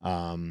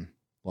 A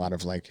lot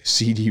of, like,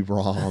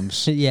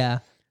 CD-ROMs. Yeah.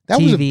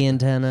 TV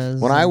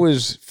antennas. When I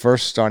was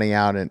first starting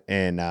out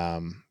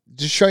and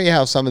just show you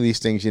how some of these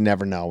things you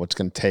never know what's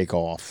going to take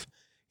off.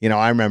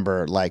 I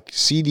remember like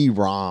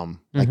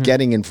CD-ROM, like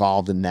getting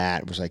involved in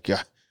that. It was like,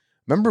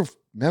 remember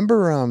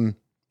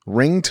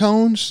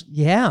ringtones?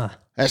 Yeah.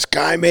 this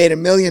guy made $1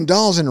 million in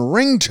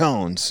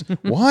ringtones.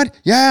 What?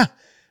 Yeah.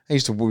 I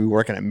used to be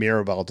working at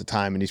Mirabelle at the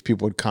time, and these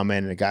people would come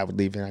in, and the guy would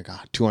leave like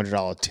a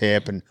 $200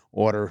 tip and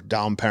order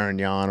Dom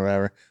Perignon or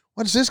whatever.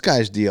 What's this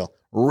guy's deal?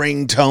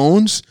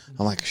 Ringtones?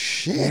 I'm like,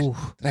 shit. Ooh.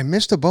 Did I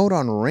miss the boat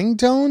on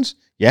ringtones?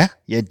 Yeah,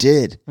 you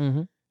did.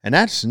 Mm-hmm. And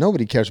that's,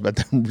 nobody cares about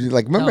them.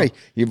 Like, remember,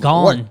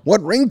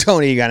 what ringtone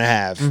are you going to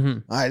have?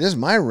 Mm-hmm. All right, this is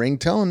my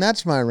ringtone.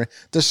 That's my ring.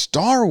 The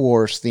Star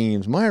Wars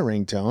theme's my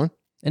ringtone.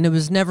 And it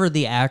was never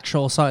the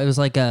actual song. It was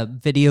like a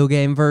video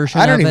game version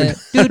of it.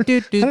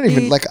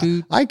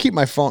 I keep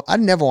my phone. I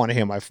never want to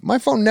hear my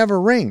phone never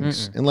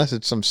rings unless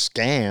it's some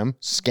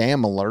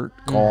scam alert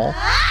call.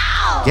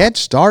 Get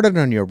started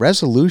on your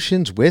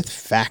resolutions with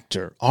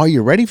Factor. Are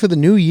you ready for the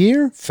new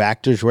year?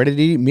 Factor's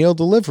ready-to-eat meal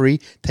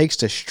delivery takes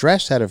the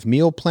stress out of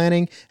meal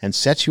planning and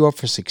sets you up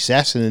for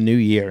success in the new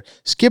year.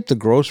 Skip the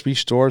grocery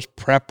store's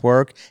prep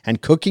work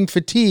and cooking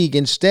fatigue.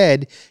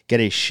 Instead, get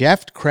a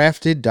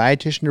chef-crafted,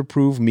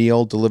 dietitian-approved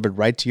meal delivered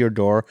right to your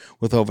door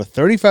with over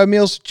 35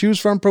 meals to choose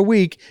from per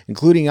week,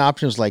 including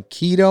options like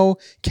keto,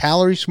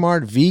 calorie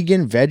smart,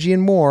 vegan, veggie,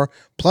 and more.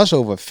 Plus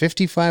over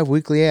 55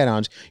 weekly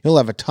add-ons, you'll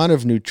have a ton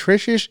of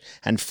nutritious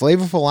and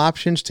flavorful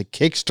options to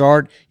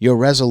kickstart your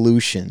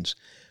resolutions.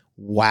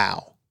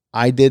 Wow.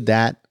 I did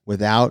that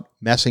without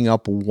messing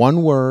up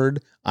one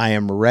word. I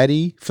am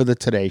ready for the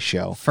Today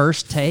Show.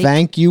 First take.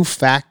 Thank you,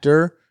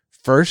 Factor.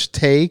 First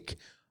take.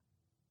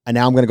 And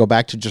now I'm going to go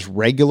back to just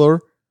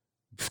regular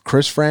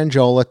Chris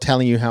Frangiola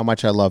telling you how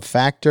much I love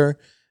Factor.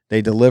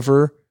 They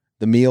deliver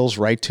the meals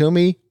right to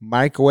me.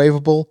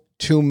 Microwavable,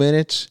 2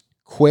 minutes,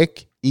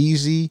 quick,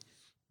 easy,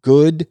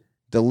 good,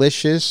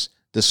 delicious.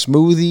 The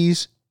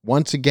smoothies,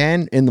 once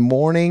again, in the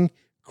morning,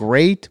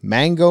 great.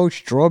 Mango,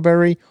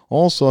 strawberry,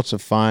 all sorts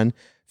of fun.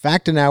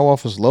 Factor now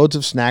offers loads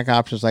of snack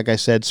options, like I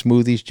said,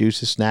 smoothies,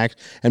 juices, snacks,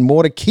 and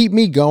more to keep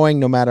me going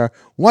no matter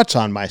what's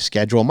on my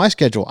schedule. My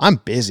schedule, I'm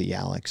busy,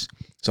 Alex.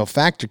 So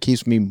Factor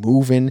keeps me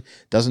moving,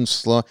 doesn't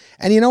slow.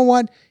 And you know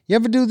what? You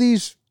ever do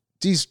these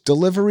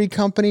delivery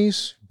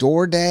companies,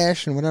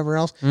 DoorDash and whatever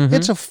else? Mm-hmm.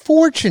 It's a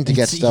fortune to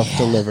get stuff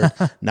delivered.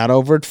 Not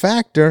over at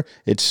Factor.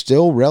 It's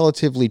still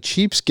relatively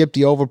cheap. Skip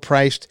the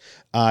overpriced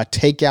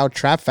takeout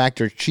trap.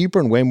 Factor is cheaper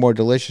and way more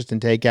delicious than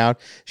takeout.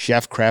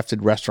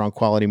 Chef-crafted restaurant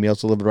quality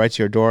meals delivered right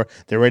to your door.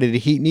 They're ready to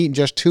heat and eat in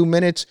just 2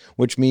 minutes,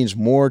 which means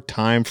more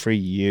time for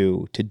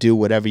you to do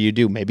whatever you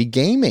do. Maybe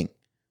gaming.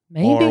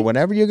 Or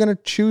whatever you're going to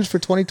choose for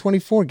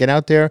 2024. Get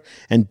out there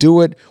and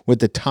do it with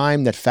the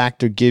time that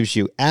Factor gives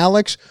you.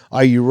 Alex,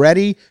 are you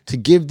ready to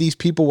give these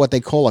people what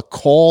they call a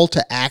call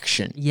to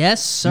action?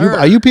 Yes, sir.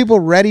 Are you people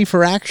ready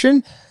for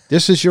action?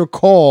 This is your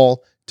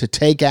call to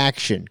take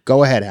action.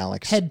 Go ahead,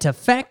 Alex. Head to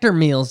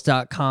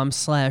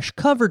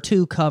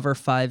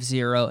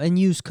factormeals.com/cover2cover50 and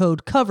use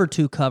code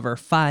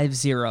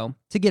cover2cover50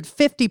 to get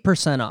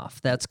 50% off.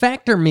 That's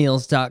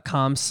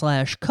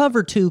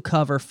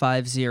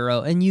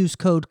factormeals.com/cover2cover50 and use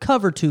code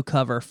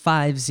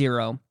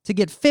cover2cover50 to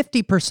get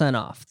 50%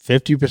 off.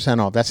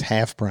 50% off. That's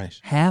half price.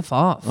 Half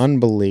off.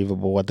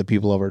 Unbelievable what the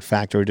people over at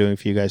Factor are doing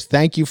for you guys.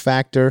 Thank you,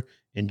 Factor.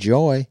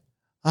 Enjoy.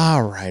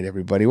 All right,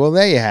 everybody. Well,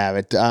 there you have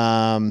it.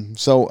 Ian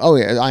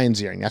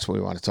Ziering. That's what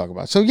we want to talk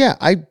about. So, yeah,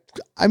 I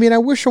mean, I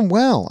wish him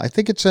well. I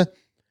think it says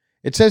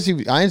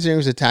Ian Ziering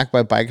was attacked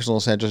by bikers in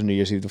Los Angeles on New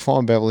Year's Eve. The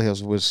fallen Beverly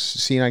Hills was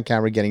seen on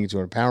camera getting into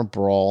an apparent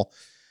brawl,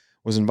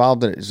 was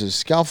involved in a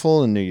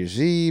scuffle on New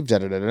Year's Eve,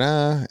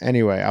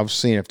 Anyway, I was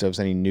seeing if there was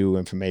any new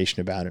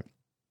information about it.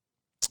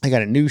 I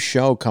got a new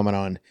show coming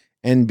on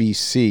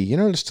NBC. You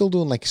know, they're still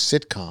doing like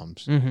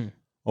sitcoms. Mm-hmm.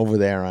 Over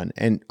there on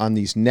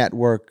these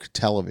network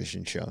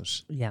television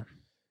shows. Yeah.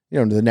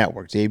 You know, the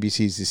networks, the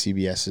ABCs, the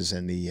CBSs,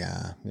 and the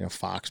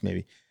Fox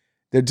maybe.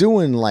 They're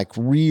doing like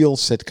real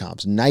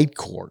sitcoms. Night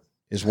Court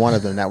is one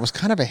of them. That was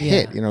kind of a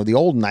hit. Yeah. You know, the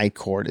old Night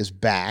Court is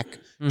back.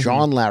 Mm-hmm.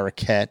 John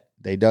Larroquette,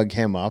 they dug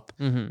him up,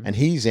 and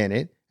he's in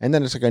it. And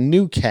then it's like a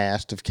new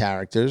cast of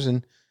characters,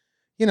 and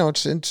you know,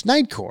 it's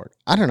Night Court.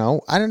 I don't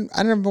know. I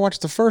never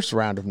watched the first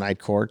round of Night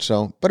Court,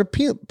 but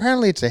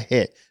apparently it's a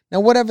hit.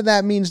 Now, whatever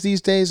that means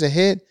these days, a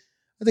hit.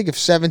 I think if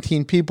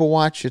 17 people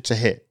watch, it's a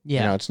hit.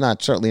 Yeah. You know, it's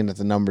not certainly into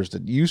the numbers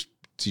that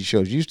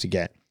shows used to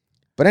get.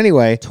 But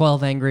anyway.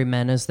 12 Angry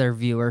Men is their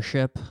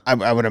viewership.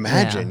 I would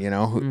imagine, you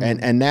know.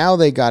 And now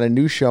they got a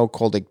new show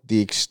called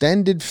The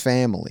Extended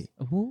Family.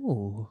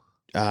 Ooh.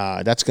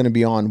 That's going to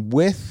be on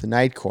with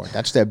Night Court.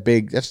 That's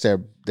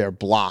their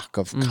block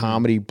of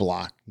comedy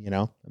block, you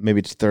know. Maybe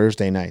it's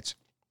Thursday nights.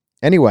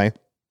 Anyway,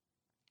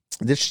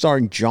 this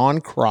starring John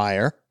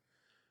Cryer.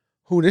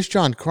 Who this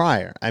John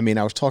Cryer? I mean,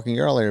 I was talking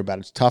earlier about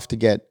it's tough to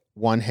get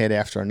one hit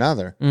after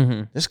another.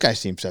 Mm-hmm. This guy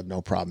seems to have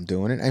no problem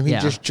doing it. I mean, he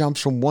just jumps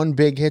from one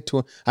big hit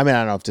to I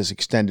don't know if this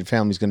Extended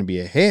Family is going to be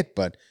a hit,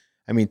 but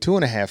I mean,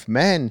 2.5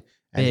 Men,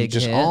 and he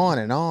just on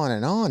and on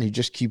and on. He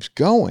just keeps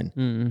going.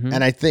 Mm-hmm.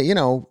 And I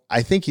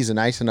think he's a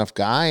nice enough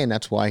guy, and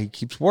that's why he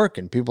keeps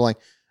working. People are like,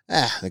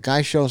 The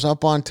guy shows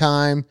up on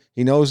time.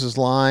 He knows his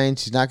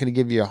lines. He's not going to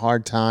give you a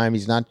hard time.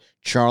 He's not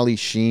Charlie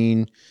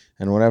Sheen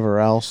and whatever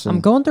else. And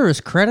I'm going through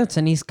his credits,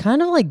 and he's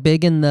kind of like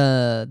big in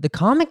the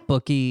comic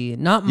booky,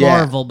 not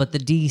Marvel, but the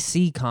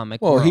DC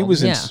comic world. Well, he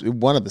was in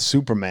one of the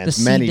Supermans,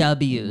 the many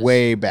CWs.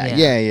 way back.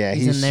 Yeah.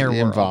 He's in their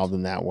involved world.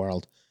 in that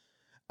world.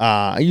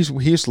 He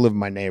used to live in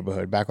my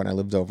neighborhood back when I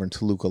lived over in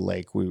Toluca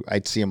Lake.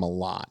 I'd see him a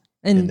lot.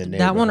 And in the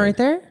neighborhood. that one right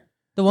there,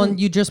 the one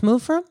you just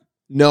moved from?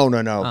 No.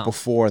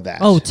 Before that.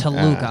 Oh,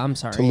 Toluca. I'm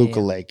sorry. Toluca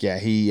Lake.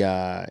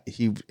 Yeah,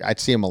 I'd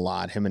see him a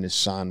lot. Him and his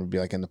son would be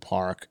like in the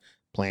park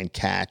playing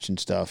catch and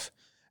stuff.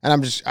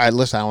 And listen, I don't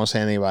want to say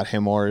anything about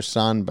him or his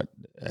son, but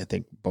I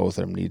think both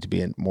of them need to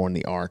be more in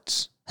the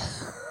arts.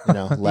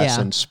 Less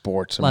in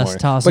sports and less more.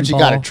 toss But and you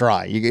ball. got to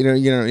try. You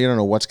don't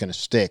know what's going to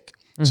stick.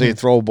 Mm-hmm. So you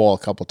throw a ball a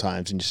couple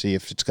times and you see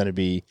if it's going to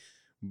be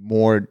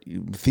more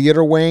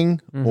theater wing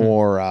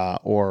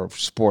or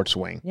sports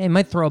wing. Yeah, you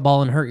might throw a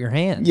ball and hurt your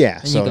hand. Yeah,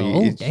 and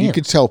so you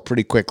could tell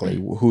pretty quickly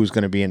who's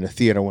going to be in the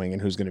theater wing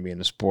and who's going to be in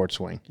the sports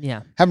wing.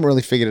 Yeah. Haven't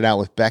really figured it out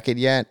with Beckett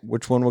yet,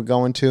 which one we're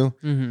going to,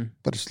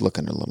 but it's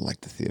looking a little like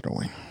the theater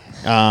wing.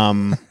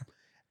 And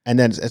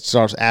then it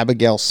stars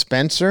Abigail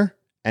Spencer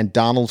and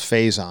Donald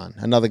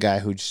Faison, another guy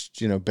who's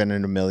been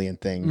in a million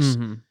things.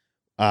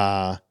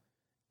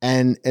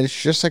 And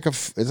it's just like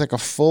a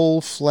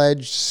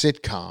full-fledged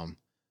sitcom.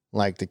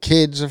 Like the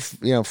kids are,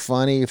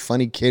 funny. A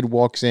funny kid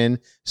walks in,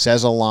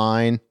 says a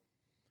line,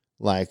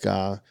 like,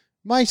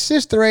 "My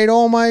sister ate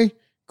all my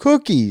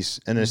cookies,"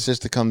 and the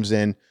sister comes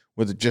in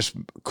with just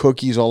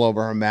cookies all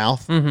over her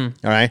mouth. All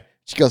right,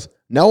 she goes,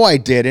 "No, I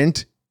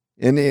didn't,"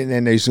 and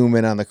then they zoom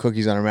in on the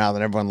cookies on her mouth,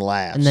 and everyone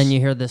laughs. And then you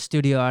hear the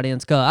studio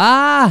audience go,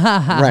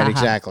 "Ah!" Right,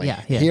 exactly.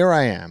 Yeah. Here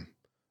I am,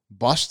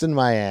 busting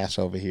my ass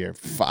over here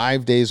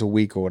 5 days a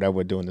week or whatever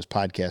we're doing this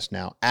podcast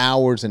now,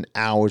 hours and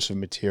hours of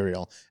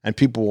material, and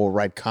people will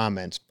write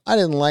comments. I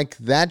didn't like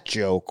that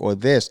joke or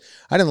this.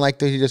 I didn't like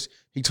that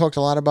he talked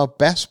a lot about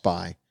Best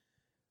Buy,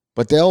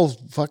 but they'll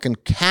fucking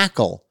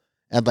cackle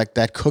at like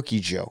that cookie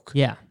joke.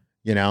 Yeah.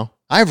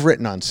 I've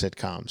written on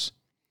sitcoms.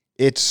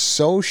 It's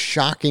so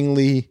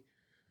shockingly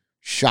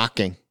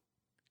shocking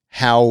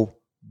how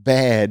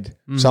bad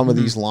some of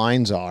these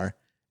lines are,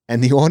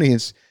 and the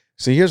audience.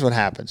 So here's what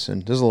happens,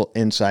 and there's a little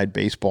inside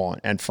baseball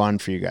and fun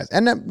for you guys.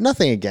 And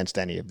nothing against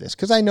any of this,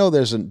 because I know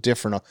there's a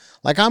different,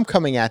 like I'm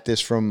coming at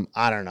this from,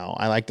 I don't know,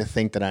 I like to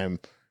think that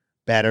I'm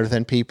better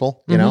than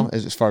people,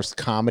 as far as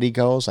comedy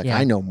goes. Like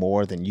I know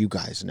more than you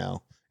guys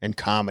know in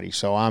comedy.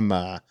 So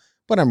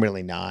but I'm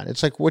really not.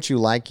 It's like what you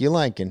like,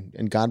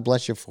 and God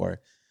bless you for it.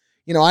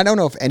 I don't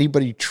know if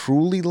anybody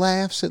truly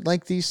laughs at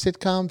like these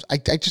sitcoms. I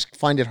just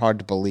find it hard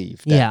to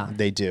believe that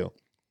they do.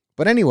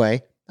 But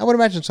anyway, I would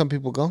imagine some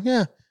people go,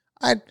 yeah,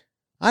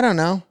 I don't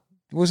know.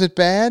 Was it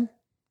bad?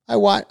 I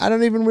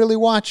don't even really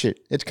watch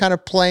it. It's kind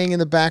of playing in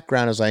the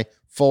background as I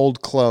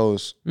fold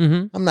clothes.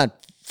 I'm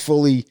not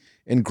fully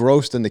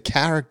engrossed in the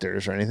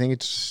characters or anything.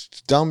 It's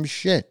dumb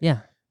shit. Yeah.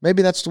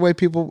 Maybe that's the way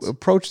people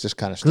approach this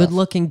kind of stuff.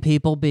 Good-looking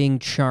people being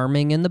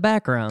charming in the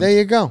background. There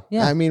you go.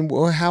 Yeah. I mean,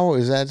 how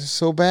is that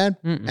so bad?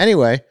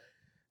 Anyway,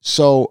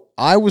 so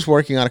I was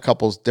working on a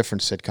couple of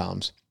different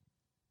sitcoms.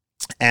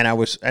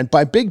 And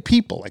by big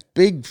people, like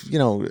big,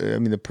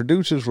 the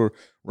producers were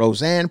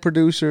Roseanne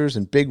producers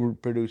and big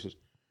producers.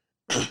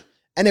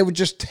 And they were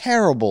just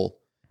terrible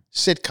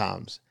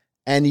sitcoms.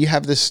 And you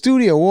have the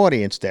studio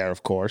audience there,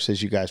 of course,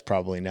 as you guys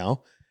probably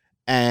know.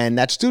 And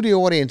that studio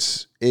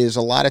audience is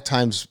a lot of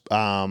times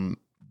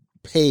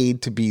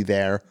paid to be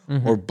there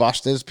or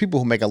busted. There's people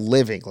who make a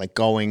living, like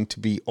going to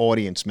be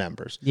audience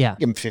members. Yeah.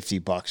 Give them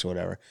 $50 or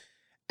whatever.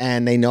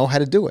 And they know how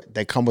to do it.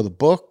 They come with a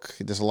book.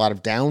 There's a lot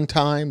of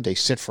downtime. They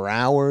sit for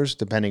hours,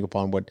 depending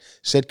upon what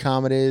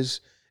sitcom it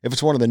is. If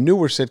it's one of the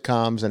newer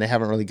sitcoms and they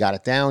haven't really got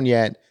it down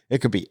yet, it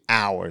could be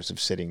hours of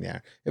sitting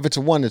there. If it's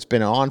one that's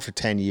been on for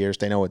 10 years,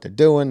 they know what they're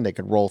doing. They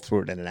could roll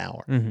through it in an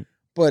hour.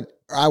 But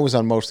I was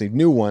on mostly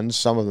new ones.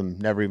 Some of them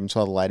never even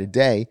saw the light of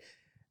day.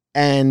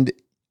 And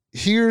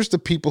here's the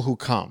people who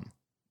come.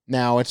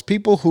 Now, it's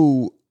people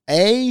who,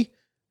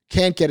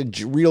 can't get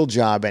a real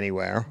job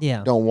anywhere.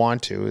 Yeah. Don't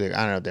want to.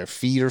 I don't know, their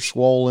feet are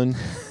swollen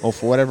or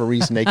for whatever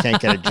reason they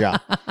can't get a job.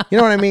 You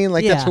know what I mean?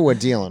 Like that's who we're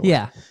dealing with.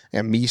 Yeah.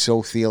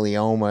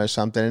 Mesothelioma or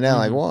something. And they're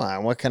like,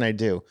 well, what can I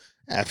do?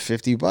 At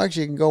 $50,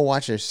 you can go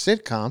watch a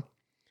sitcom.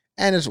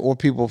 Or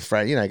people,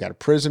 you got a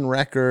prison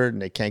record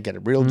and they can't get a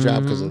real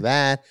job because of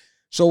that.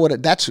 So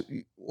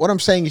what I'm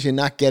saying is you're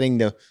not getting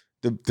the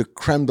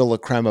creme de la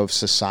creme of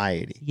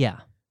society. Yeah.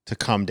 To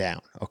come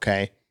down.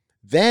 Okay.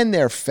 Then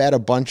they're fed a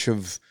bunch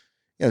of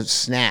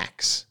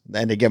snacks,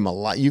 and they give them a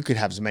lot. You could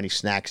have as many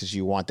snacks as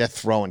you want. They're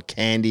throwing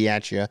candy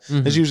at you.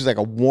 There's usually like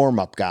a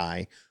warm-up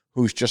guy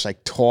who's just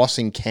like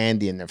tossing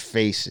candy in their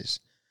faces.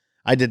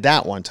 I did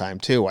that one time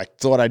too. I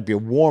thought I'd be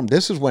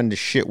this is when the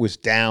shit was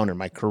down in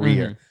my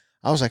career.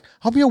 I was like,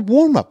 I'll be a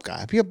warm-up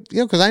guy.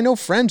 Because I know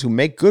friends who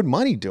make good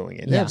money doing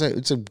it. Yeah.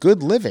 It's a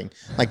good living.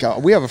 Like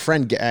we have a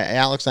friend,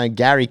 Alex and I,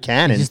 Gary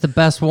Cannon. He's the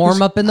best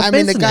warm-up in the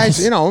business. The guy's,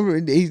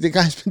 the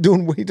guy's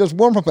been he does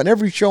warm-up on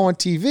every show on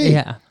TV.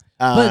 Yeah.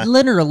 But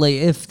literally,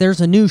 if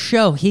there's a new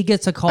show, he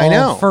gets a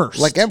call first.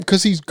 Like,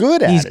 because he's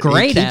good at it. He's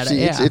great at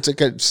it. It's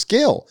like a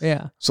skill.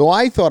 Yeah. So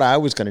I thought I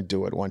was going to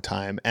do it one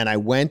time, and I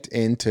went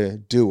in to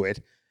do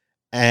it,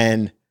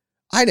 and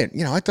I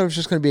didn't, I thought it was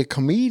just going to be a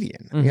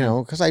comedian,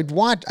 because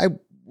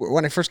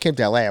when I first came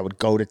to LA, I would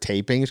go to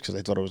tapings because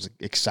I thought it was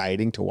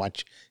exciting to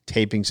watch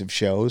tapings of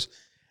shows.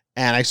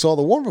 And I saw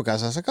the warm-up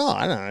guys. I was like, oh,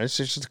 I don't know. It's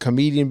just a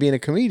comedian being a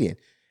comedian.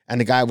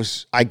 And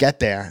I get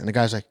there, and the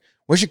guy's like,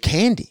 where's your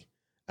candy?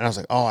 And I was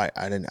like, oh, I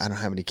don't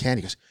have any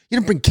candy. He goes, you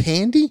didn't bring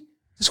candy?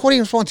 This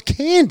audience wants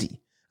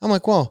candy. I'm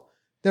like, well,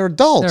 they're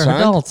adults. They're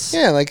adults.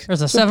 Yeah, like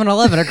there's a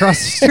 7-Eleven across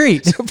the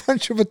street. It's a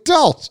bunch of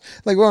adults.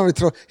 Like, what am I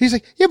throw? He's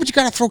like, yeah, but you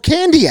gotta throw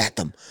candy at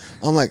them.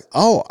 I'm like,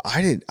 oh,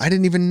 I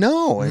didn't even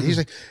know. And he's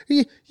like,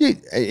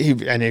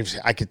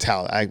 I could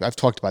tell. I've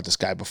talked about this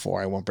guy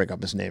before. I won't bring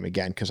up his name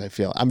again because I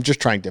feel I'm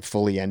just trying to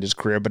fully end his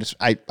career. But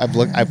I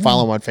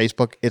follow him on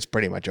Facebook. It's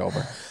pretty much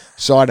over.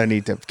 So I don't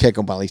need to kick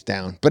him while he's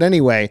down. But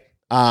anyway,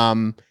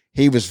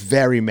 he was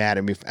very mad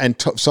at me, and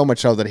so much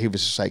so that he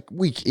was just like,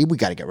 we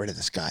got to get rid of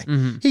this guy.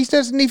 He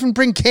doesn't even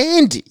bring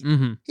candy.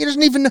 He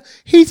doesn't even know.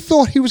 He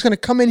thought he was going to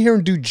come in here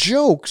and do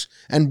jokes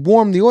and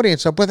warm the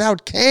audience up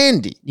without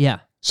candy.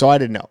 Yeah. So I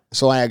didn't know.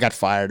 So I got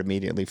fired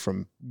immediately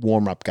from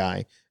warm-up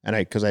guy,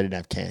 because I didn't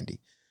have candy.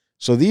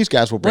 So these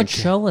guys will bring. What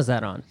show was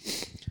that on?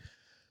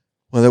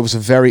 Well, there was a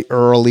very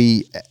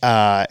early,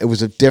 it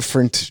was a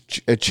different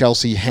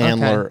Chelsea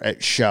Handler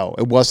show.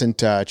 It wasn't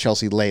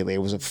Chelsea Lately. It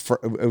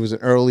was an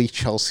early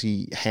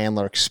Chelsea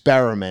Handler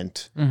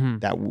experiment.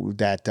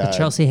 The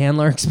Chelsea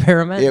Handler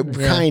experiment?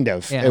 Kind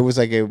of. Yeah. It was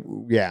like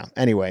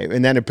anyway.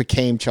 And then it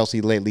became Chelsea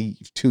Lately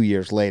 2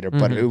 years later.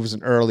 But it was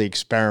an early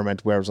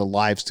experiment where it was a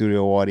live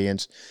studio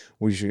audience.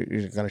 We were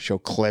going to show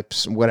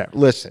clips and whatever.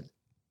 Listen,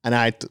 and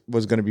I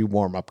was going to be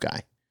warm-up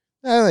guy.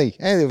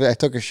 I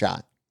took a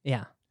shot.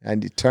 Yeah.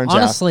 And it turns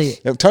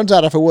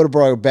out if I would have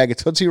brought a bag of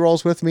Tootsie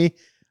Rolls with me,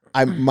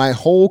 my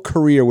whole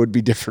career would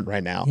be different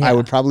right now. Yeah. I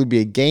would probably be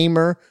a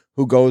gamer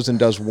who goes and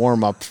does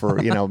warm up for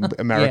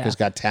America's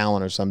Got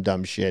Talent or some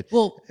dumb shit.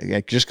 Well,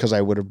 just because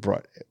I would have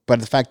brought. But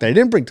the fact that I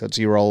didn't bring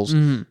Tootsie Rolls,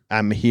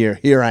 I'm here.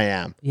 Here I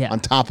am, on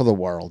top of the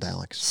world,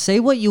 Alex.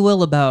 Say what you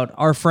will about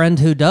our friend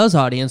who does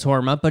audience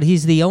warm up, but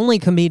he's the only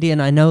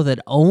comedian I know that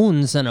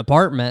owns an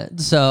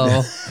apartment.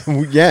 So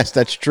yes,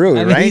 that's true.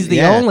 I mean, right? He's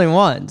the only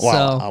one.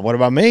 Well, so what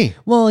about me?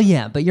 Well,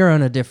 yeah, but you're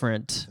on a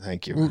different.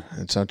 Thank you.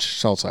 It's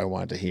also I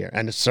wanted to hear,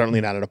 and it's certainly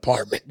not an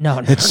apartment. No,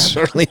 it's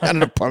certainly not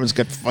an apartment.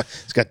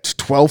 It's got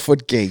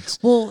 12-foot gates.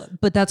 Well,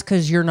 but that's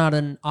because you're not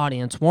an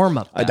audience warm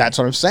up. That's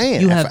what I'm saying.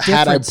 You have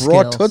had I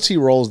brought skills. Tootsie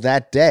Rolls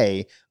that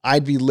day,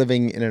 I'd be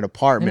living in an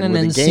apartment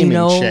with a gaming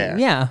chair.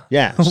 Yeah.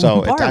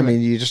 So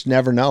you just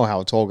never know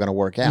how it's all going to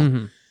work out.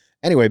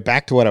 Anyway,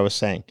 back to what I was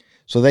saying.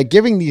 So they're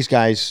giving these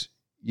guys,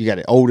 you got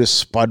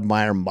Otis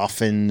Spudmeyer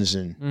muffins,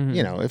 and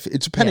if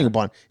it's depending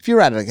upon if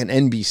you're at like an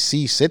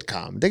NBC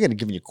sitcom, they're going to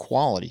give you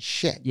quality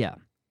shit. Yeah.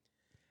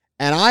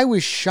 And I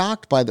was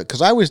shocked by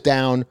because I was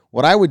down.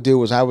 What I would do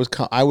was I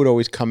would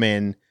always come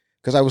in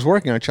because I was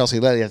working on Chelsea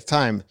Lately at the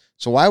time.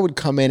 So I would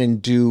come in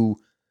and do.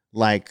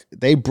 Like,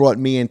 they brought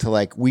me into,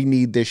 like, we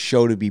need this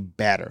show to be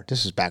better.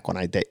 This is back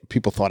when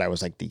people thought I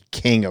was, like, the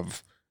king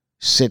of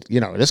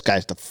this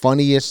guy's the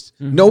funniest.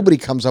 Nobody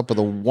comes up with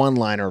a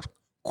one-liner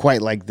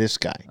quite like this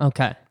guy.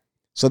 Okay.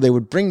 So they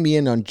would bring me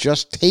in on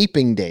just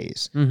taping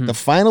days, the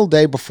final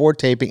day before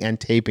taping and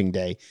taping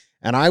day,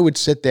 and I would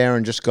sit there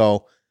and just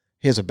go,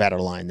 here's a better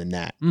line than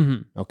that.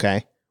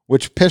 Okay?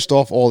 Which pissed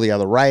off all the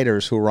other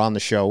writers who were on the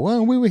show.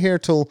 Well, we were here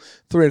till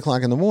 3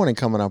 o'clock in the morning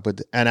coming up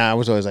with, and I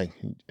was always like,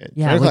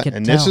 yeah, we could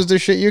and tell. this is the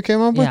shit you came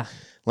up with? Yeah.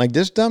 Like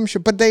this dumb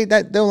shit. But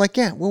they're like,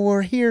 yeah, well,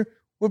 we're here.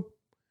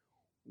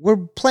 We're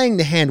playing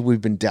the hand we've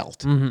been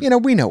dealt.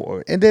 We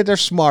know, and they're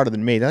smarter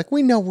than me. They're like,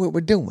 we know what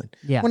we're doing.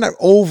 Yeah. We're not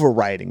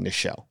overwriting the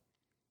show.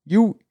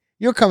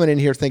 You're coming in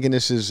here thinking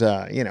this is,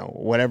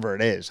 whatever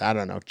it is. I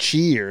don't know,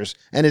 Cheers.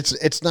 And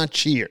it's not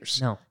Cheers.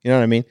 No. You know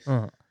what I mean?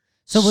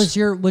 So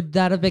would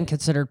that have been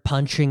considered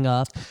punching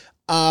up?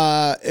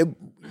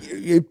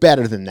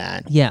 Better than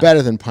that. Yeah.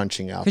 Better than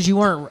punching up. Because you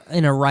weren't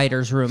in a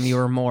writer's room. You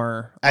were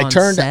more on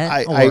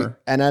set?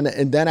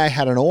 And then I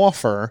had an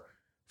offer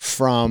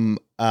from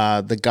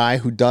the guy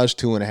who does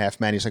 2.5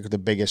 Men. He's like the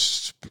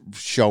biggest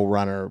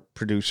showrunner,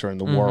 producer in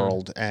the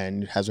world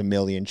and has 1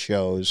 million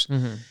shows.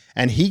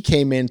 And he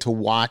came in to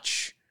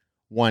watch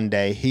one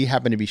day. He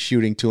happened to be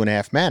shooting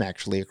 2.5 Men,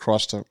 actually,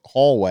 across the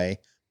hallway.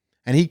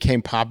 And he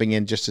came popping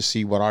in just to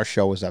see what our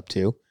show was up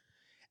to.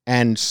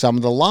 And some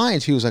of the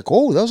lines, he was like,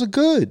 oh, those are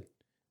good.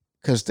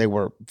 Because they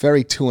were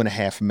very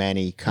 2.5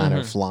 Men-y kind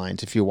of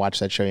lines. If you watch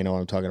that show, you know what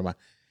I'm talking about.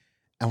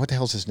 And what the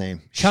hell's his name?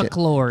 Chuck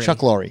Lorre. Chuck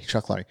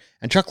Lorre.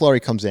 And Chuck Lorre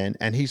comes in,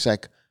 and he's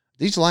like,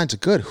 these lines are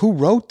good. Who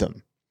wrote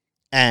them?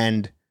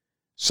 And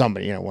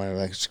somebody,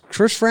 like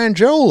Chris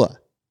Frangiola.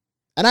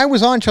 And I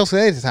was on Chelsea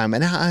at the time,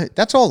 and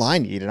that's all I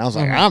need. And I was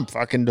like, I'm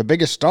fucking the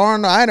biggest star,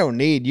 and I don't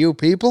need you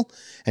people.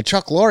 And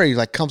Chuck Lorre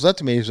like comes up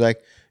to me, he's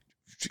like,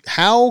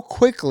 how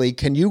quickly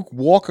can you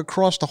walk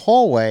across the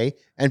hallway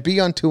and be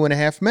on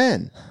 2.5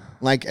 Men?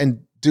 Like,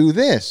 and do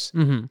this?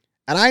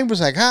 And I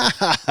was like, ha,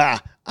 ha,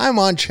 ha, I'm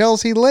on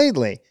Chelsea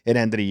lately. It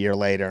ended a year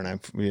later, and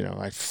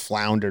I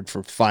floundered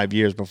for 5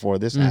 years before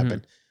this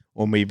happened.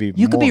 Or maybe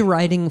you could be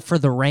writing for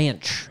The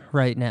Ranch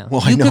right now.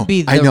 Well, you could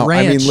be the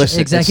Ranch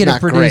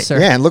executive producer.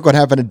 Yeah, and look what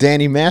happened to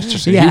Danny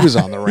Masterson. He was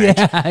on The Ranch.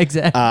 Yeah,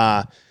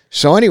 exactly.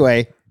 So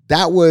anyway,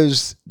 that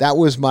was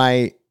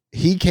my.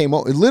 He came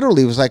over.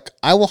 Literally, was like,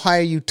 "I will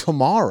hire you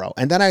tomorrow."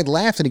 And then I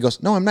laughed, and he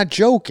goes, "No, I'm not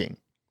joking."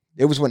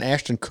 It was when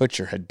Ashton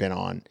Kutcher had been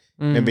on.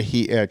 Remember,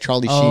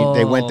 Charlie Sheen.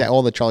 They went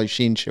all the Charlie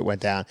Sheen shit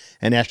went down,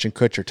 and Ashton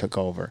Kutcher took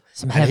over.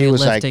 And he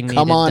was like,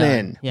 "Come on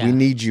in, we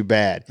need you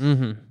bad."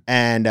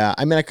 And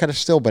I mean, I could have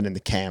still been in the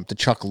camp, the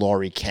Chuck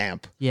Lorre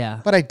camp. Yeah,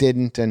 but I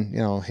didn't,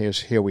 and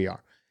here we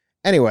are.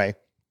 Anyway,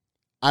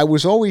 I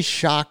was always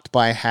shocked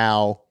by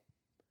how.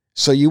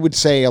 So you would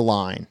say a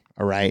line,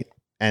 all right,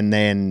 and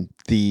then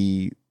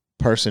the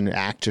person,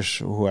 actress,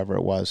 whoever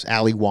it was,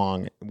 Ali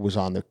Wong was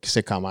on the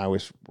sitcom I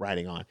was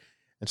writing on,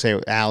 and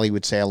say Ali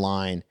would say a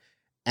line.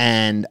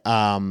 And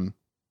the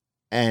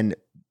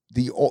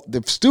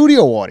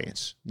studio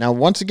audience, now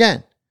once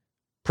again,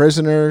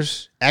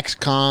 prisoners,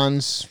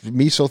 ex-cons,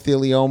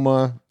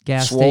 mesothelioma,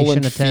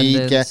 swollen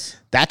feet,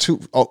 that's who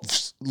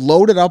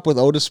loaded up with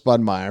Otis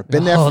Spunmeyer.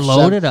 Been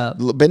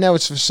there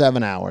for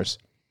 7 hours.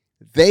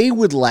 They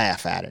would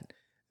laugh at it.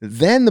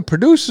 Then the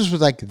producers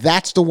was like,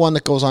 "That's the one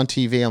that goes on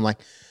TV." I'm like,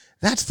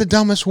 "That's the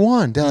dumbest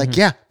one." They're like,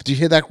 "Yeah, did you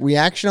hear that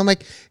reaction?" I'm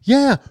like,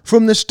 "Yeah,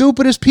 from the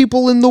stupidest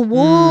people in the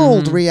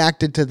world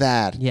reacted to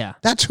that." Yeah.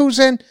 That's who's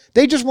in.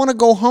 They just want to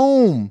go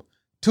home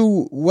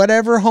to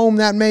whatever home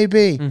that may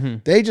be.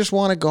 They just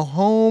want to go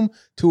home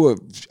to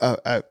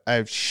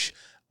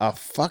a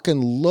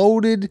fucking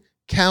loaded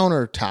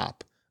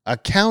countertop. A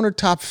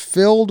countertop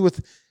filled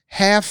with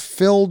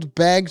half-filled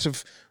bags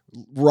of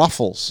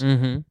Ruffles.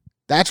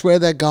 That's where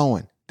they're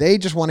going. They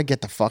just want to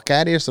get the fuck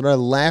out of here, so they're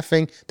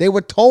laughing. They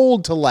were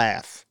told to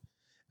laugh,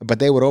 but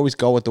they would always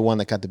go with the one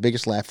that got the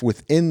biggest laugh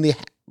within the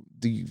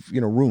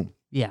room.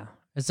 Yeah,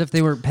 as if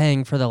they were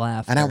paying for the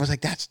laugh. And I was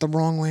like, that's the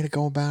wrong way to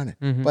go about it.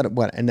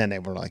 But and then they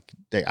were like,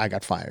 I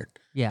got fired.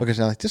 Yeah, because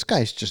they're like, this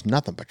guy's just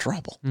nothing but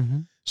trouble.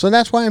 So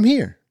that's why I'm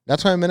here.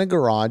 That's why I'm in a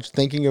garage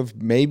thinking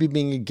of maybe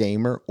being a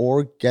gamer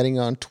or getting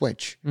on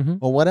Twitch.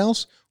 Well, what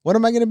else? What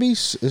am I going to be? A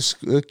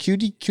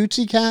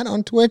cutesy cat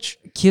on Twitch?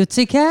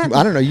 Cutesy cat?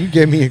 I don't know. You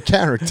gave me a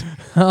character.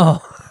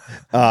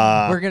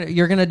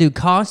 You're gonna do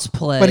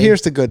cosplay. But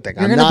here's the good thing.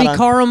 You're gonna be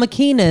Carl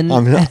McKinnon.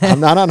 I'm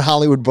not on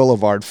Hollywood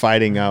Boulevard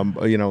fighting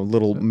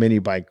little mini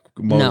bike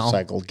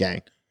motorcycle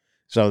gang.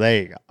 So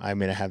there you go. I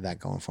mean, I have that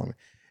going for me.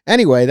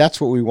 Anyway, that's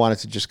what we wanted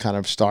to just kind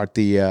of start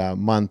the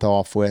month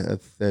off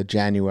with,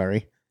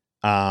 January.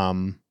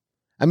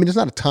 I mean, there's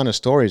not a ton of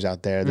stories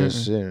out there.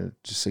 There's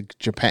just like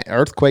Japan,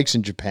 earthquakes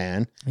in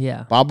Japan.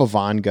 Yeah. Baba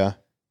Vanga.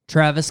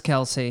 Travis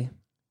Kelce.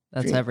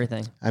 That's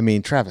everything. I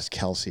mean, Travis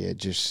Kelce, it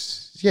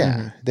just,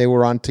 they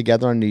were on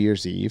together on New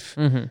Year's Eve.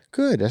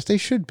 Good, as they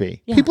should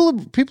be. Yeah.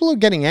 People are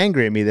getting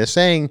angry at me. They're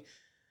saying,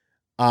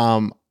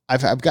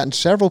 I've gotten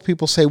several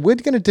people say, we're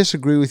going to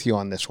disagree with you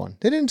on this one.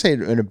 They didn't say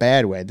it in a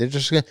bad way. They're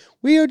just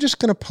we are just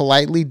going to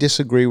politely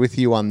disagree with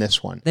you on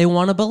this one. They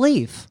want to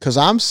believe. Because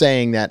I'm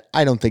saying that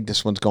I don't think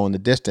this one's going the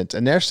distance.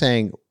 And they're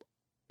saying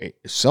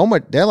so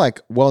much. They're like,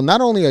 well,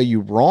 not only are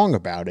you wrong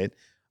about it,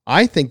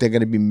 I think they're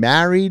going to be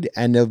married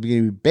and there'll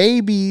be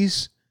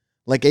babies,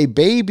 like a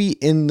baby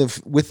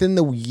within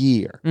the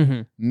year.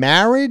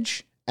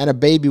 Marriage and a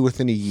baby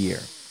within a year.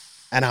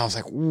 And I was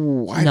like,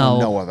 ooh, I don't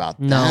know about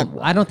that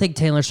one. I don't think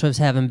Taylor Swift's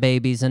having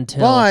babies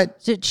until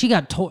she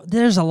got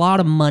there's a lot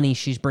of money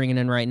she's bringing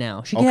in right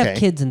now. She can have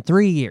kids in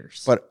 3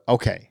 years. But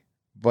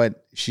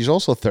she's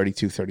also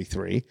 32,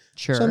 33.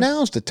 Sure. So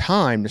now's the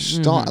time to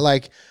start.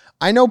 Like,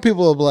 I know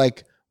people are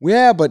like,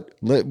 yeah, but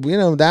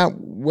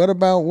what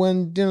about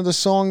when, the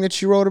song that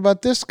she wrote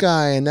about this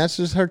guy and that's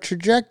just her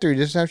trajectory,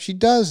 this is how she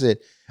does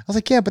it. I was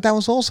like, yeah, but that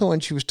was also when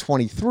she was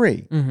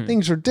 23.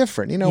 Things are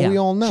different. We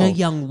all know. She's a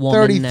young woman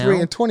 33 now.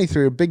 And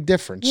 23 are a big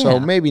difference. Yeah.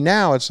 So maybe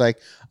now it's like,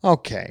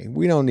 okay,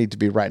 we don't need to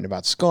be writing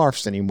about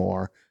scarves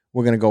anymore.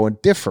 We're going to go a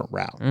different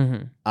route.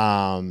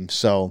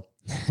 So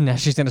now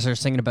she's going to start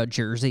singing about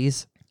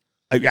jerseys.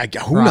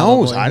 Who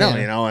knows? I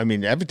don't, I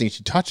mean, everything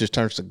she touches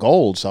turns to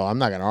gold, so I'm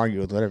not going to argue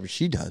with whatever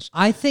she does.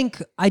 I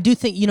do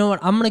think, you know what,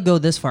 I'm going to go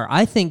this far.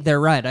 I think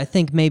they're right. I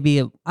think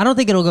I don't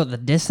think it'll go the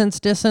distance,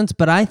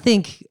 but I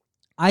think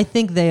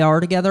they are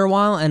together a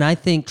while, and I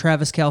think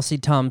Travis Kelce,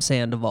 Tom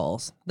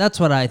Sandoval's. That's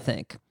what I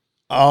think.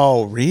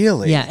 Oh,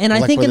 really? Yeah, and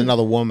I think with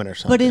another woman or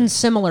something. But in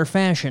similar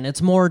fashion,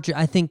 it's more.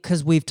 I think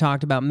because we've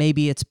talked about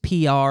maybe it's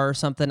PR or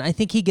something. I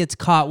think he gets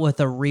caught with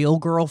a real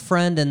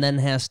girlfriend and then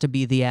has to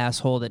be the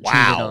asshole that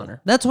cheated on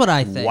her. That's what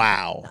I think.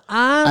 Wow.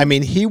 I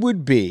mean, he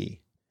would be.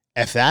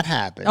 If that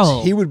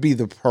happens, he would be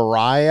the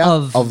pariah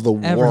of the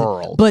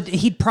world. But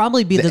he'd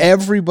probably be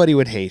everybody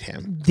would hate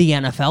him. The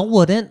NFL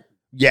wouldn't.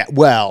 Yeah,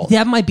 well,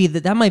 that might be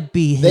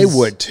his. They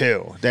would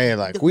too. They're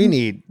like, we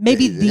need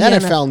maybe the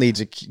NFL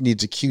needs a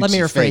cutesy. Let me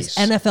rephrase: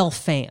 NFL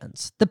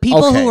fans, the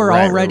people who are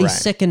already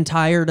sick and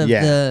tired of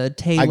the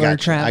Taylor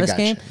Travis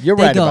game. You're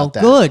right about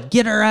that. Good,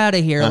 get her out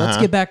of here. Let's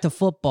get back to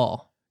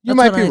football. You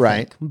might be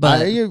right,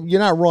 but you're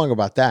not wrong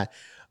about that.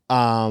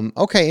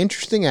 Okay,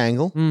 interesting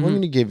angle. We're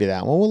going to give you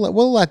that one.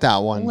 We'll let that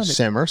one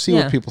simmer. See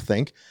what people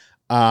think.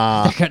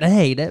 They're gonna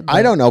hate it.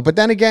 I don't know, but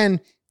then again,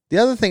 the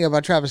other thing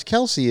about Travis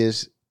Kelce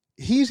is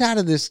he's out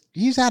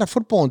of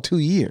football in 2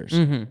 years.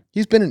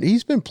 He's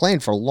been playing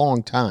for a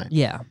long time.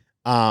 Yeah.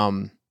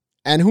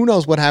 And who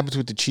knows what happens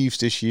with the Chiefs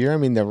this year? I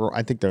mean,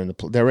 I think they're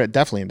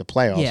definitely in the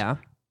playoffs. Yeah.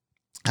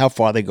 How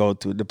far they go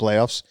to the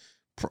playoffs,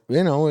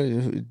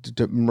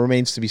 it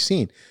remains to be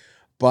seen.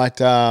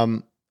 But I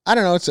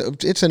don't know.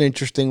 It's an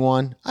interesting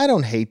one. I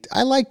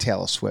like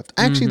Taylor Swift.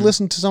 I actually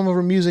listened to some of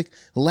her music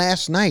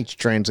last night,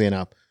 strangely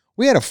enough.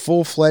 We had a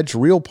full-fledged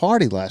real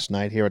party last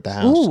night here at the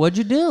house. Ooh, what'd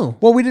you do?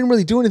 Well, we didn't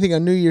really do anything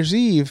on New Year's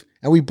Eve,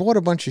 and we bought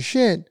a bunch of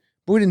shit,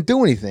 but we didn't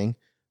do anything.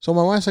 So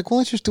my wife's like, well,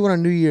 let's just do it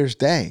on New Year's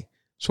Day.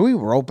 So we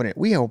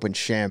opened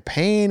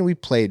champagne. We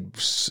played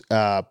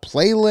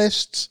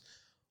playlists.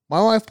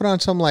 My wife put on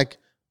some like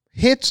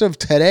hits of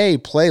today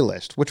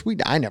playlist, which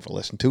I never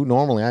listen to.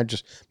 Normally, I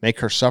just make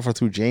her suffer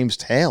through James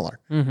Taylor,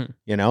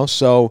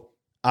 So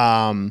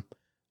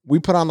we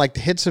put on like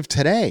the hits of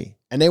today,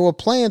 and they were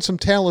playing some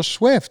Taylor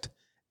Swift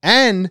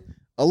and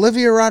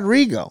Olivia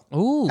Rodrigo.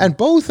 Ooh. And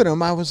both of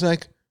them, I was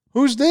like,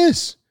 who's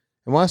this?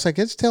 And I was like,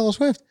 it's Taylor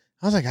Swift.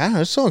 I was like, I don't know,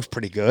 this song's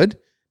pretty good.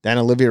 Then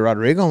Olivia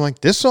Rodrigo, I'm like,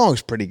 this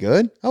song's pretty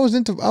good. I was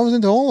into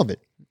all of it.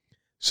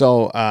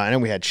 So, and then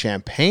we had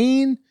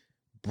champagne,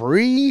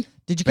 brie.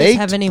 Did you guys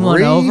have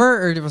anyone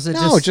over, or was it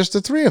just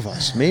the three of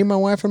us? Me, my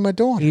wife, and my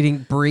daughter. Eating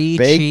brie,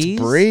 baked cheese?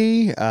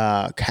 Brie,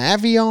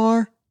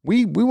 caviar.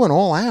 We went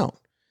all out.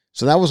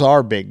 So that was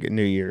our big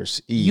New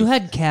Year's Eve. You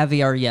had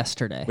caviar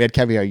yesterday. We had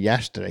caviar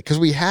yesterday because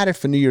we had it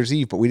for New Year's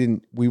Eve, but we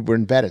didn't. We were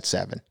in bed at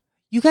 7.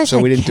 You guys, so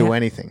we didn't do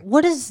anything.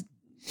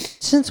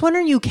 Since when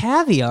are you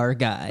caviar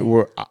guy?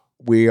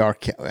 We are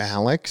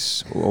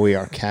Alex. We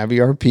are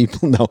caviar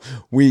people. No,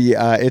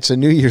 it's a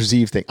New Year's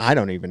Eve thing. I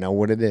don't even know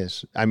what it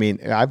is. I mean,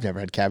 I've never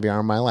had caviar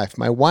in my life.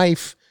 My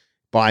wife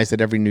buys it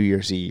every New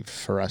Year's Eve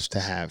for us to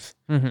have.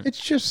 It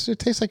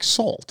tastes like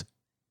salt.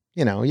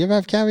 You ever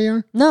have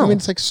caviar? No. I mean,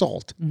 it's like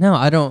salt. No,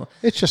 I don't.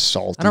 It's just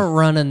salty. I don't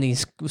run in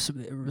these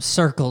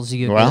circles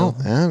you do.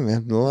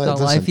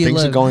 Listen,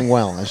 things are going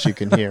well, as you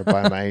can hear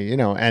by my,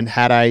 and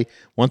had I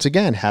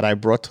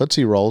brought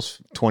Tootsie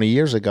Rolls 20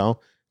 years ago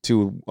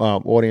to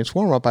audience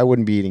warm-up, I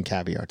wouldn't be eating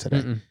caviar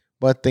today.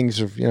 But things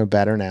are,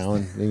 better now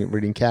and we're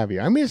eating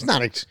caviar. I mean, it's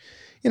not,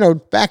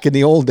 back in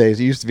the old days,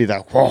 it used to be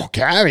like, whoa,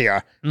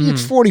 caviar.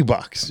 It's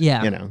 $40.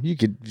 Yeah.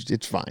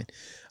 It's fine.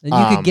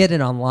 You could get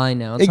it online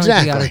now. It's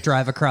exactly. You got to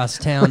drive across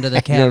town to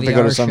the caviar you don't have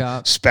to go to some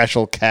shop.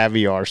 Special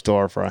caviar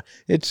store for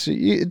it's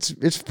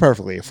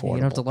perfectly affordable.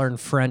 You don't have to learn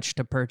French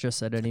to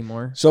purchase it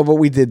anymore. So, but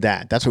we did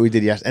that. That's what we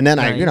did yesterday. And then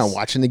nice.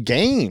 Watching the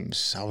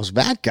games. I was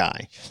that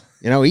guy.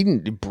 Eating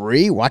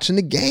brie, watching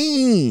the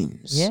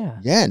games. Yeah.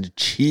 Yeah, and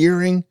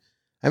cheering.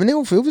 I mean, it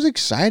was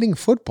exciting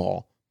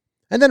football.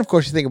 And then, of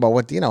course, you think about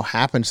what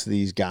happens to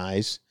these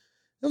guys.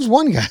 There was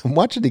one guy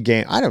watching the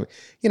game. I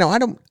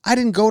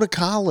didn't go to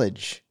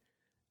college.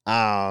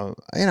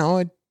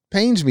 It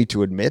pains me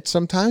to admit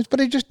sometimes,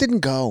 but I just didn't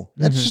go.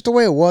 That's just the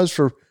way it was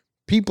for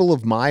people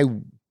of my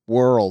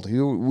world.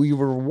 We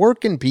were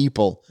working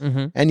people,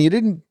 and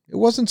it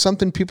wasn't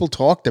something people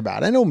talked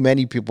about. I know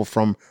many people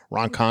from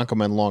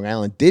Ronkonkoma and Long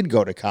Island did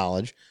go to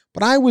college,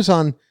 but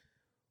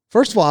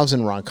first of all, I was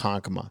in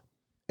Ronkonkoma.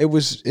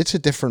 It's a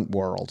different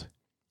world.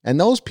 And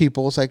those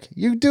people, it's like,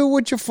 you do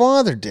what your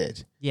father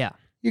did. Yeah.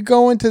 You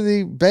go into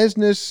the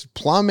business,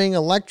 plumbing,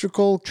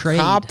 electrical, trade,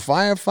 cop,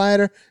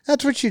 firefighter.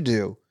 That's what you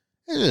do.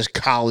 This is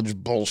college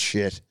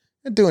bullshit.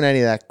 Not doing any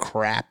of that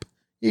crap.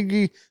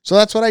 So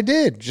that's what I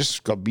did.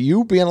 Just be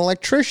an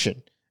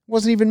electrician. It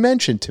wasn't even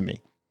mentioned to me.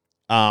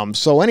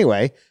 So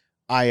anyway,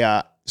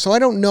 I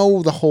don't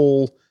know the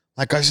whole,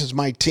 like, this is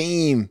my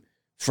team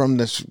from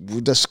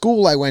the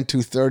school I went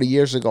to 30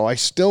 years ago. I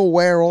still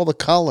wear all the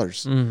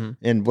colors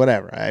and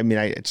whatever. I mean,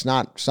 it's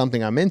not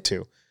something I'm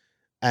into.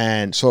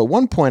 And so at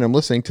one point, I'm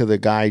listening to the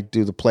guy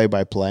do the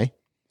play-by-play,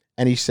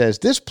 and he says,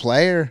 this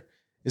player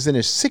is in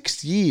his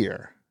 6th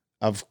year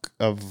of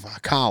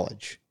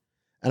college.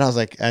 And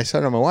I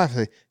said to my wife,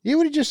 you know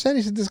what he just said?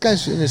 He said, this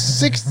guy's in his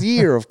 6th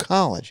year of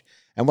college.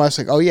 And I was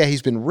like, oh, yeah,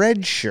 he's been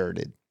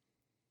red-shirted.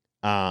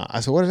 I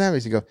said, what does that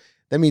mean? He goes,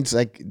 that means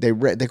like they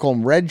call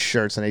them red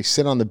shirts, and they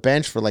sit on the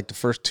bench for like the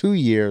first 2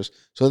 years,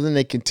 so then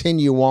they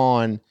continue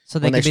on. So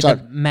they could be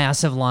the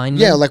massive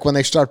linemen? Yeah, like when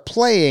they start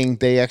playing,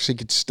 they actually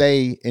could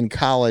stay in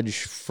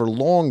college for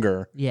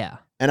longer. Yeah.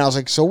 And I was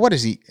like, so what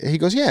is he? He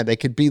goes, yeah, they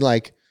could be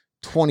like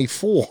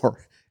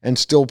 24 and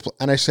still.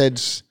 And I said,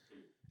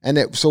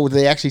 so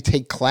they actually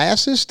take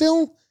classes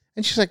still?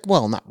 And she's like,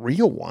 well, not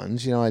real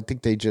ones. I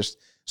think they just.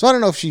 So I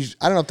don't know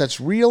if that's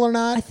real or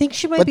not. I think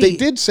she might be. But they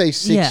did say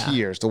 6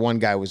 years. The one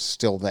guy was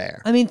still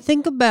there. I mean,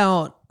 think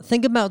about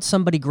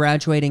somebody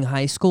graduating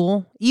high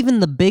school, even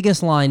the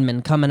biggest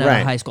lineman coming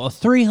out of high school, a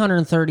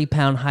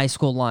 330-pound high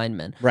school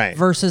lineman,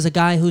 versus a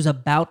guy who's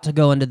about to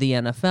go into the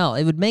NFL.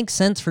 It would make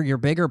sense for your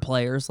bigger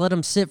players. Let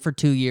them sit for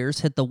 2 years,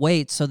 hit the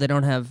weights so they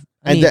don't have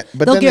But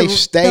then they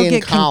stay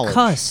in college.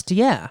 Concussed,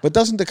 yeah. But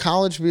doesn't the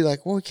college be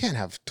like, well, we can't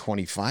have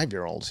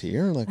 25-year-olds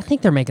here? Like, I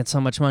think they're making so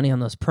much money on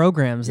those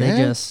programs. Yeah.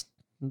 They just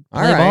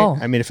all right. ball.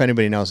 I mean, if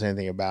anybody knows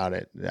anything about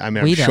it, I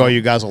mean, I'm sure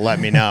you guys will let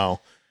me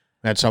know.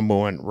 That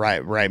someone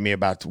write me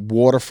about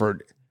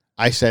Waterford.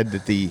 I said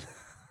that the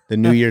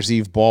New Year's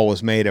Eve ball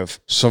was made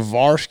of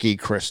Swarovski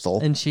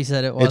crystal. And she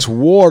said it was. It's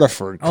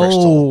Waterford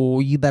crystal. Oh,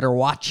 you better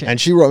watch it. And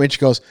she wrote me, she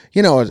goes,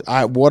 you know,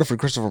 Waterford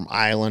crystal from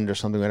Ireland or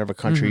something, whatever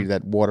country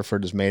that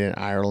Waterford is made in,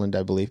 Ireland,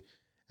 I believe.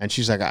 And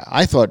she's like,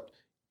 I thought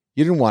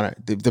you didn't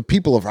want to, the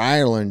people of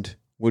Ireland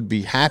would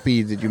be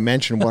happy that you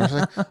mentioned Waterford.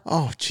 I was like,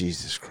 oh,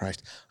 Jesus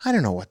Christ. I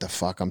don't know what the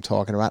fuck I'm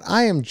talking about.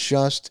 I am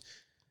just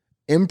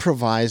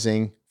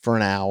improvising for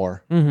an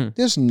hour.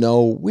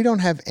 We don't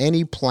have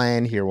any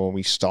plan here when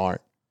we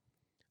start.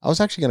 I was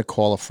actually going to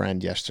call a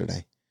friend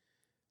yesterday.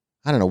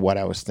 I don't know what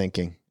I was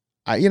thinking.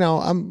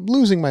 I'm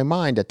losing my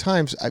mind at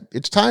times.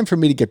 It's time for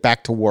me to get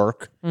back to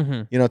work.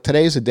 You know,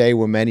 today's a day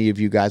where many of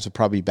you guys are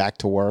probably back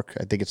to work.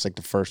 I think it's like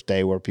the first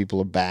day where people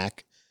are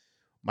back.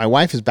 My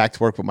wife is back to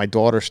work, but my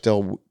daughter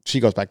she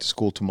goes back to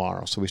school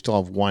tomorrow. So we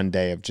still have one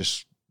day of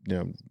just,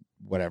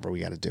 whatever we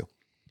got to do.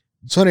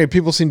 So anyway,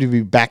 people seem to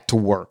be back to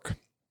work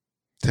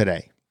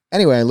today.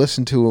 Anyway, I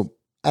listened to,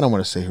 I don't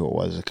want to say who it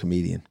was, a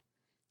comedian.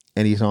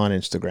 And he's on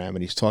Instagram,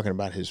 and he's talking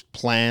about his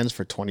plans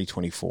for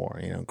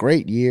 2024.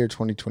 Great year,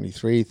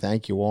 2023.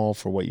 Thank you all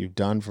for what you've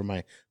done for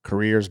my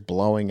careers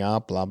blowing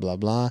up, blah, blah,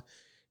 blah.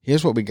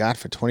 Here's what we got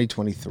for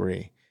 2023.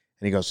 And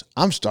he goes,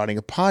 I'm starting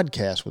a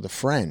podcast with a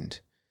friend.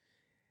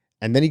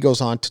 And then he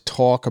goes on to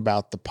talk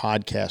about the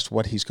podcast,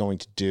 what he's going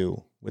to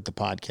do with the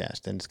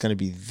podcast. And it's going to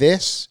be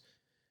this,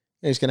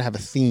 and he's going to have a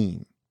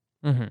theme.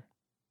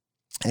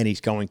 And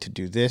he's going to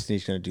do this, and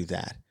he's going to do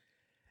that.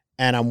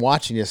 And I'm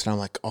watching this, and I'm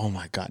like, oh,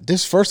 my God.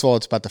 First of all,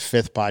 it's about the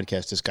 5th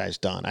podcast this guy's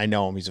done. I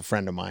know him. He's a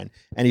friend of mine.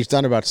 And he's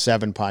done about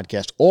 7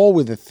 podcasts, all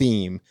with a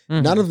theme.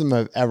 None of them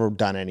have ever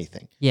done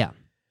anything. Yeah.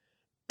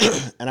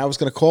 And I was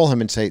going to call him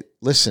and say,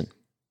 listen,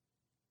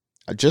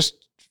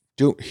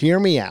 hear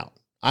me out.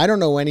 I don't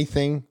know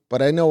anything,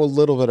 but I know a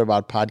little bit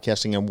about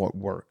podcasting and what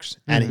works.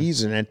 And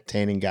he's an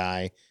entertaining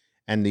guy.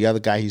 And the other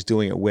guy he's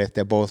doing it with,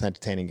 they're both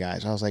entertaining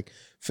guys. I was like,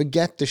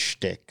 forget the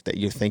shtick that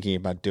you're thinking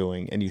about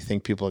doing and you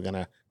think people are going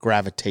to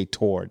gravitate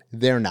toward.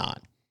 They're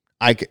not.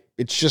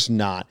 It's just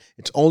not.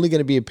 It's only going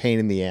to be a pain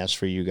in the ass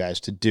for you guys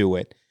to do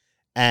it.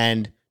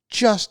 And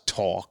just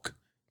talk.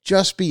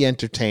 Just be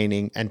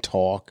entertaining and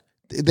talk.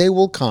 They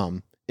will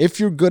come. If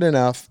you're good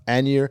enough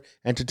and you're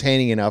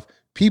entertaining enough,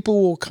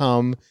 people will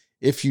come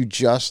if you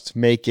just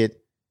make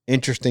it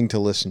interesting to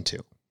listen to.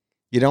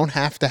 You don't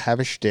have to have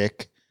a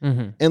shtick.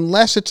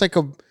 Unless it's like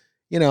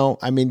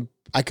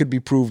I could be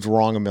proved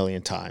wrong a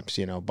million times,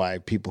 by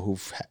people who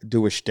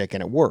do a shtick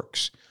and it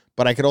works.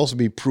 But I could also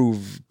be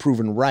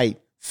proven right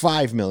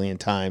 5 million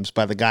times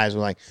by the guys who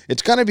are like,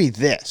 it's going to be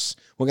this.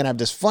 We're going to have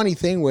this funny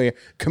thing where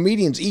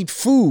comedians eat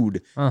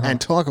food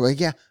and talk about,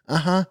 it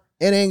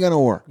ain't going to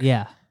work.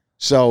 Yeah.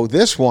 So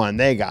this one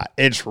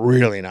it's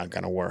really not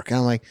going to work. And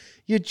I'm like,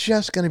 you're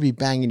just going to be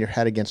banging your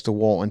head against the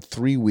wall in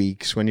 3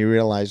 weeks when you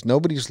realize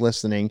nobody's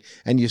listening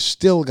and you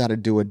still got to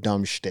do a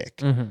dumb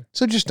shtick.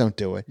 So just don't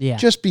do it. Yeah.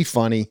 Just be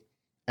funny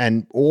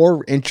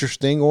or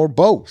interesting or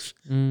both.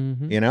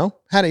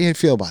 How do you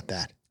feel about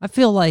that? I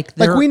feel like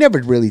we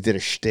never really did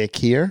a shtick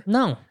here.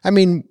 No. I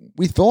mean,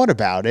 we thought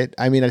about it.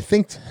 I mean, I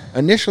think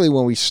initially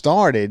when we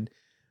started,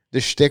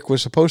 the shtick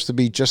was supposed to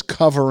be just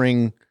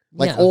covering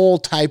all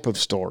type of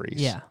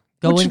stories. Yeah.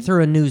 Going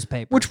through a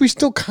newspaper. Which we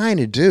still kind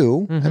of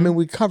do. I mean,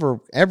 we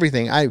cover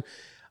everything. I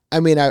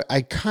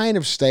kind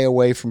of stay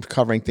away from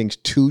covering things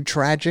too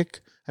tragic.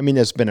 I mean,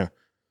 there's been an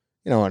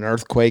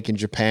earthquake in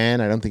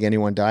Japan. I don't think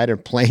anyone died. A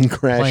plane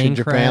crash in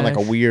Japan, like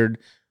a weird,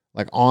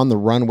 on the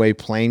runway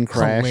plane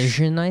crash.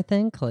 Collision, I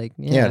think.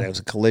 Yeah, there was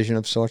a collision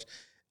of sorts.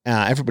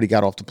 Everybody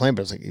got off the plane,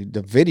 but it's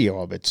the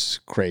video of it's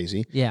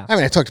crazy. Yeah. I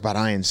mean, I talked about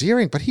Ian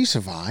Ziering, but he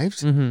survived.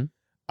 So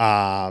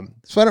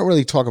I don't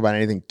really talk about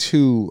anything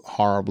too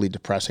horribly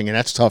depressing, and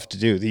that's tough to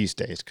do these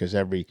days because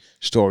every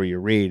story you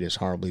read is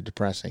horribly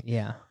depressing.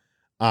 Yeah.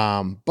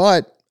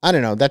 But I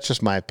don't know. That's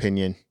just my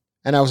opinion.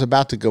 And I was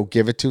about to go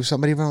give it to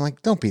somebody, but I'm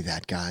like, don't be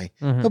that guy.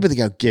 Nobody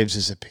gives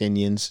his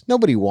opinions.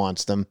 Nobody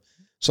wants them.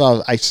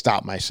 So I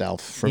stopped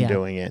myself from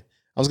doing it.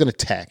 I was going to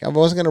text. I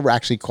wasn't going to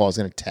actually call. I was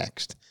going to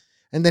text.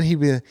 And then he'd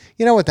be like,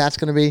 you know what that's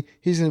going to be?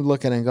 He's going to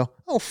look at it and go,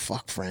 oh,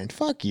 fuck,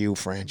 Fuck you,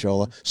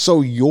 Franchola.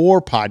 So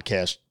your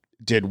podcast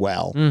did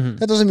well.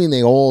 That doesn't mean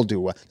they all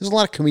do well. There's a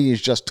lot of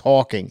comedians just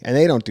talking, and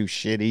they don't do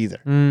shit either.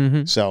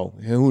 So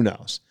who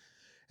knows?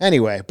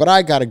 Anyway, but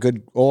I got a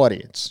good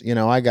audience.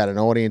 I got an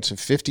audience of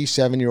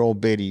 57-year-old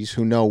biddies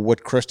who know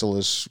what crystal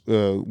is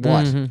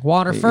what.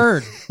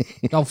 Waterford.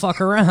 Don't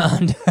fuck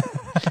around.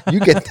 You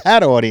get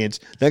that audience.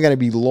 They're going to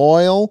be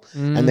loyal,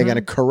 and they're going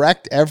to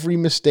correct every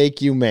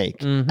mistake you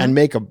make and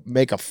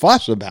make a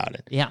fuss about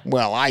it. Yeah.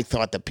 Well, I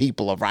thought the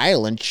people of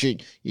Ireland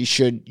should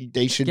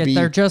get be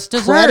their just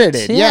credited.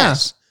 Desserts. Yeah.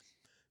 Yes.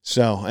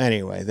 So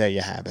anyway, there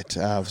you have it.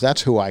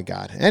 That's who I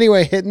got.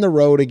 Anyway, hitting the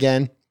road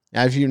again.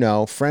 As you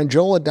know,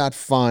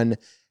 Franjola.fun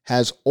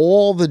has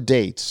all the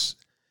dates.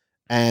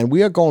 And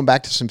we are going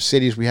back to some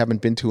cities we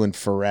haven't been to in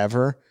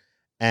forever.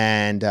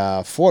 And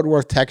Fort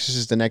Worth, Texas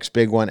is the next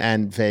big one,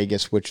 and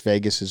Vegas, which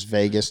Vegas is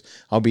Vegas.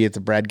 I'll be at the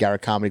Brad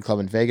Garrett Comedy Club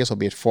in Vegas. I'll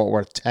be at Fort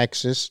Worth,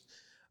 Texas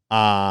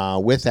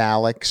with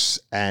Alex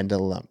and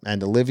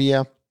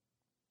Olivia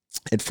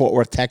at Fort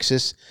Worth,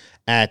 Texas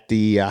at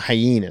the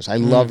Hyenas. I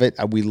love it.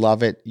 We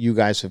love it. You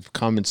guys have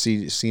come and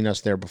seen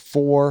us there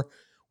before.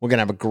 We're going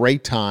to have a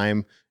great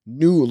time.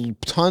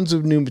 Tons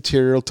of new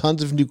material,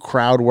 tons of new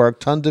crowd work,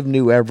 tons of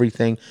new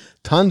everything,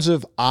 tons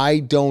of I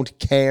don't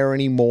care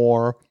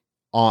anymore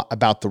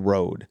about the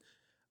road.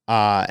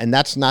 And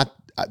that's not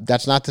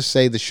to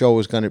say the show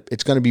is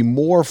it's going to be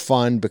more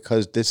fun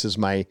because this is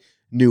my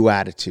new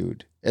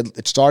attitude.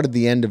 It started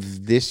the end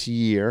of this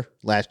year,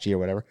 last year,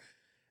 whatever.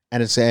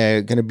 And it's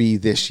going to be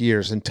this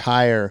year's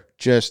entire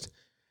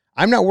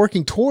I'm not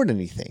working toward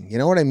anything. You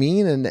know what I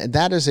mean? And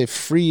that is a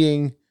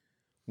freeing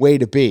way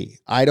to be.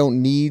 I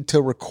don't need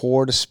to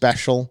record a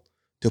special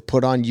to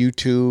put on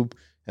YouTube.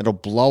 It'll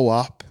blow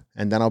up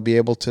and then I'll be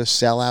able to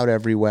sell out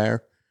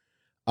everywhere.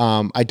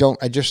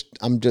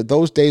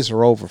 Those days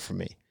are over for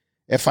me.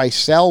 If I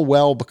sell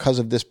well because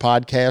of this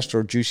podcast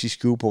or Juicy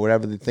Scoop or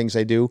whatever the things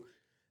I do,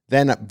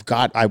 then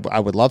God, I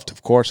would love to,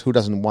 of course, who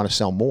doesn't want to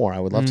sell more? I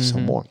would love to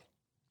sell more.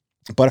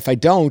 But if I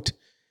don't,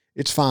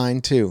 it's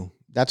fine too.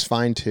 That's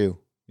fine too,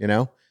 you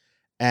know?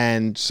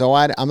 And so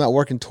I'm not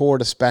working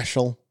toward a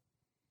special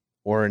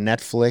or a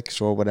Netflix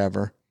or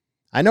whatever.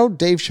 I know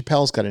Dave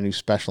Chappelle's got a new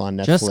special on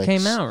Netflix. Just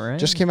came out, right?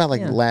 Just came out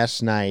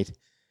last night.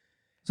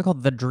 Is it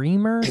called The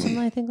Dreamer or something,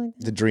 I think like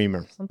that? The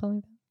Dreamer. Something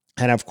like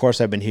that. And of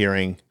course, I've been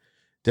hearing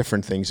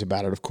different things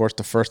about it. Of course,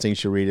 the first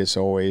things you read is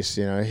always,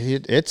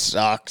 it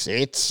sucks,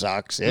 it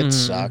sucks, it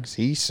sucks,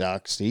 he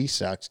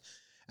sucks.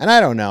 And I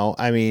don't know.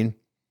 I mean,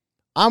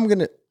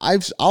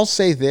 I'll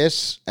say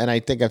this, and I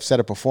think I've said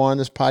it before on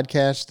this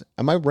podcast.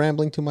 Am I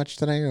rambling too much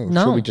today, or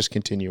should we just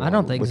continue? I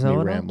don't think with so.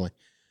 Me rambling.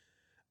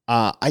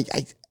 I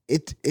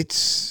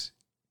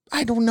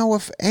don't know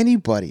if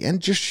anybody, and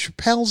just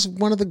Chappelle's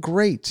one of the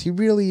greats. He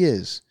really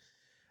is.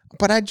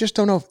 But I just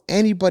don't know if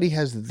anybody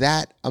has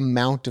that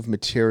amount of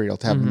material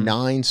to have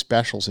 9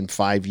 specials in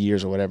 5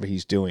 years or whatever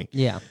he's doing.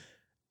 Yeah.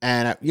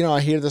 And, I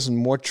hear there's some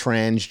more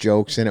trans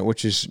jokes in it,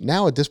 which is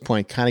now at this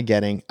point kind of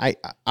getting,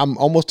 I'm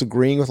almost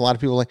agreeing with a lot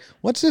of people like,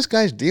 what's this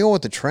guy's deal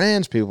with the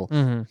trans people?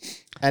 Mm-hmm.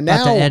 And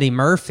now. About to Eddie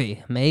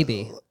Murphy,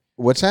 maybe.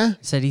 What's that?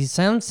 He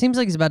said seems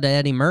like he's about to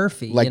Eddie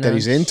Murphy. Like that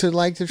he's into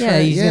like the trans? Yeah,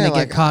 he's going to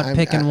get caught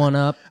picking one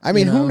up. I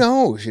mean, who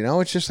knows?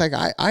 It's just like,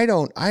 I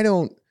don't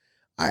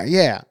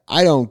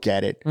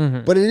get it.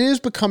 Mm-hmm. But it is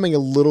becoming a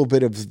little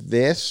bit of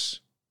this,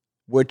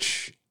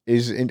 which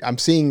is, I'm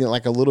seeing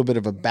like a little bit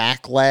of a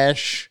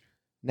backlash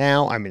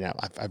now. I mean,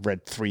 I've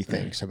read 3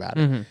 things about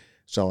it.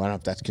 So I don't know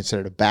if that's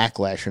considered a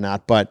backlash or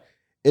not, but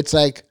it's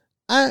like,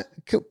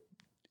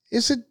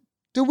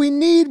 do we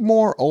need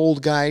more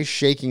old guys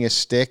shaking a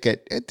stick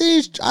at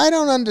these? I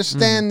don't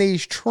understand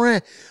these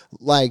trends.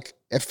 Like,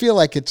 I feel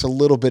like it's a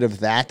little bit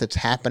of that's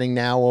happening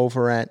now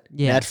over at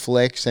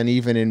Netflix and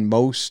even in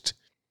most,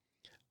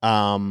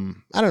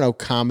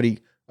 comedy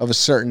of a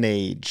certain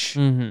age.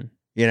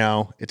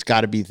 It's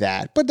got to be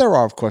that. But there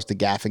are, of course, the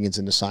Gaffigans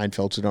and the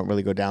Seinfelds who don't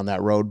really go down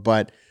that road.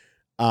 But,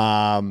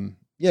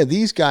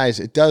 these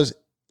guys, it does,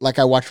 like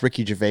I watched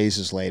Ricky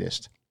Gervais's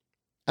latest.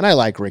 And I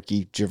like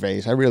Ricky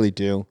Gervais. I really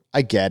do.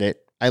 I get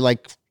it. I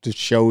like the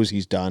shows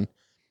he's done.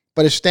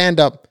 But his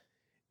stand-up,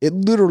 it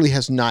literally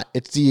has not,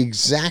 it's the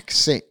exact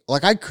same.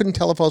 Like, I couldn't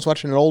tell if I was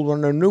watching an old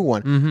one or a new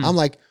one. I'm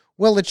like,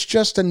 well, it's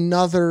just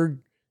another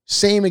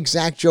same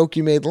exact joke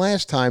you made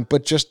last time,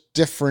 but just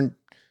different,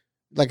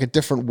 like a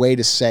different way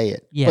to say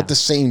it. Yeah. But the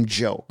same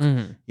joke.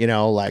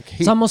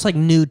 It's almost like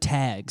new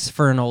tags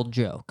for an old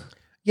joke.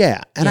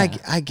 Yeah. And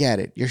I get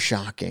it. You're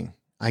shocking.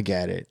 I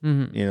get it.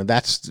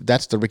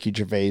 That's the Ricky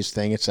Gervais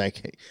thing. It's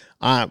like,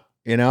 I'm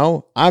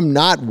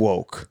not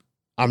woke.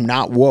 I'm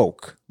not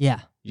woke.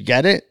 Yeah. You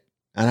get it?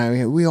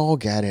 And we all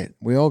get it.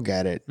 We all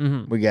get it.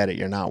 We get it.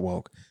 You're not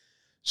woke.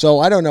 So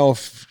I don't know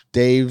if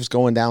Dave's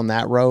going down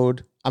that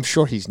road. I'm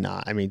sure he's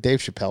not. I mean, Dave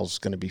Chappelle's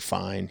going to be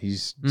fine.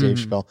 He's Dave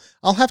Chappelle.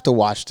 I'll have to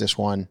watch this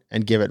one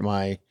and give it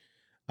my,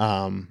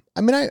 I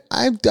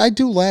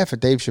do laugh at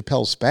Dave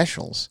Chappelle's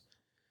specials,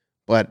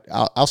 but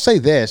I'll say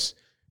this.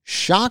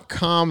 Shock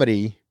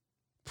comedy,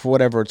 for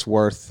whatever it's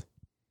worth,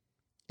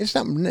 it's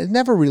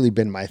never really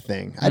been my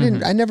thing. I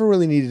never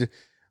really needed,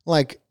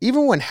 like,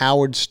 even when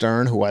Howard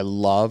Stern, who I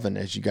love, and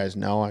as you guys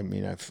know, I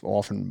mean, I've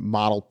often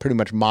pretty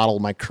much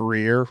modeled my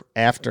career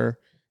after,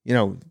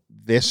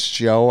 this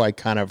show. I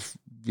kind of,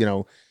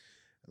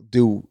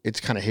 it's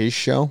kind of his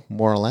show,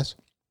 more or less.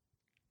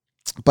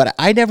 But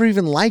I never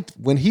even liked,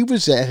 when he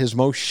was at his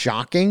most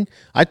shocking,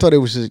 I thought it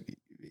was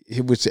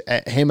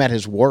him at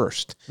his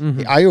worst.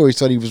 I always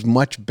thought he was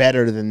much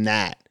better than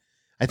that.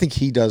 I think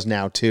he does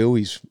now too.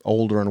 He's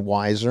older and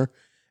wiser,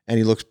 and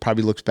he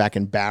probably looks back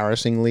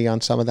embarrassingly on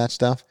some of that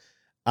stuff.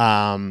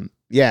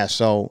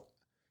 So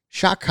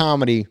shock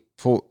comedy,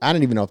 I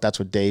don't even know if that's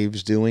what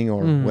Dave's doing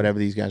or whatever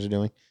these guys are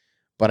doing,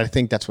 But I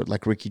think that's what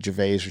like Ricky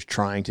Gervais was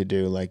trying to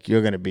do. Like,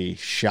 you're going to be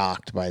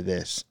shocked by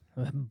this.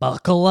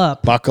 Buckle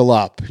up. Buckle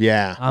up,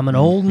 yeah. I'm an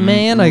old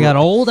man. I got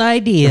old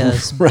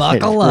ideas.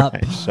 Buckle up.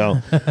 Right. So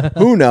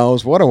who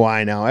knows? What do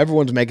I know?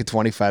 Everyone's making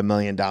 $25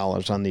 million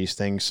on these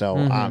things, so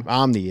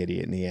I'm the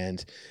idiot in the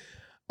end.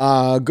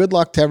 Good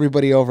luck to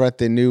everybody over at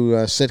the new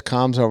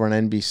sitcoms over on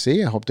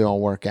NBC. I hope they all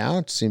work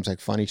out. Seems like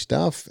funny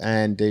stuff.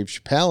 And Dave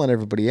Chappelle and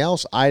everybody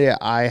else. I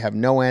have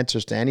no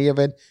answers to any of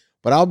it,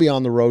 but I'll be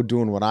on the road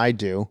doing what I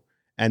do.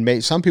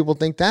 And some people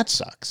think that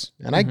sucks,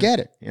 and I get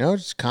it. You know,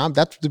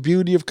 that's the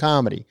beauty of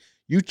comedy.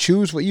 You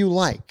choose what you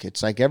like.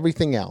 It's like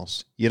everything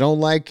else. You don't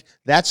like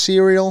that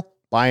cereal,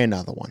 buy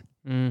another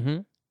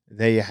one.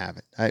 There you have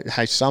it.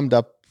 I summed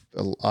up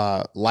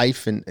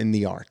life in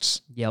the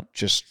arts. Yep,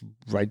 just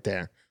right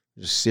there.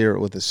 Just cereal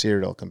with a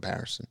cereal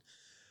comparison.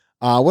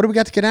 What do we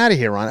got to get out of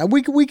here on?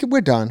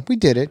 We're done. We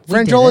did it.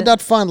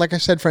 Frangiola.fun. Like I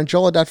said,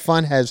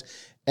 Frangiola.fun has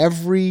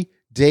every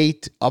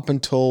date up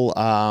until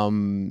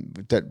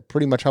that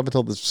pretty much up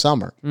until the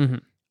summer.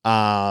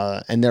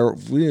 And they're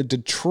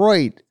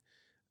Detroit,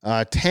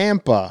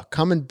 Tampa,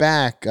 coming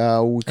back.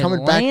 We're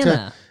coming back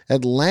to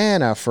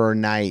Atlanta for a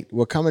night.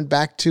 We're coming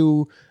back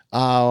to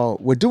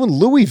we're doing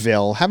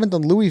Louisville. Haven't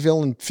done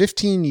Louisville in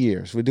 15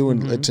 years. We're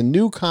doing it's a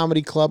new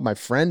comedy club. My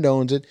friend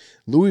owns it.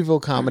 Louisville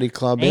Comedy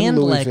Club in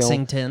Louisville.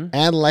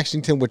 And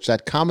Lexington, which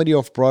that Comedy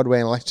Off Broadway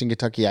in Lexington,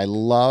 Kentucky, I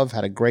love.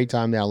 Had a great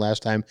time there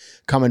last time.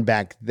 Coming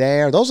back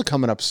there. Those are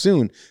coming up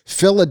soon.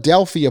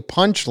 Philadelphia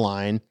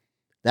Punchline.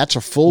 That's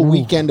a full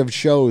weekend of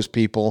shows,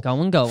 people.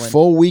 Going.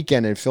 Full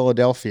weekend in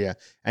Philadelphia.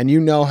 And you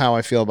know how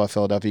I feel about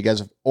Philadelphia. You guys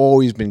have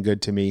always been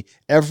good to me.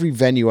 Every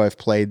venue I've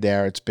played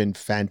there, it's been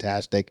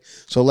fantastic.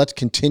 So let's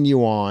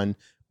continue on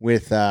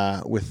with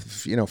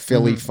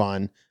Philly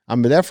fun.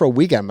 I'm there for a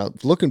weekend. I'm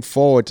looking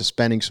forward to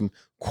spending some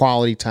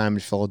quality time in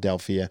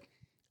Philadelphia.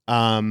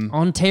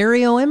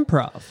 Ontario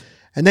Improv.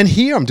 And then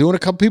here, I'm doing a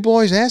couple people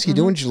always ask, you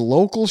doing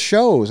local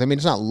shows. I mean,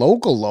 it's not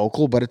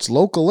local, but it's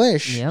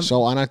local-ish. Yep.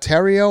 So on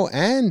Ontario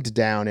and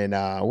down in,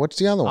 what's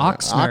the other one?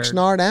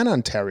 Oxnard and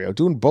Ontario.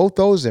 Doing both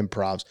those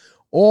improvs.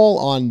 All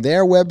on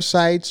their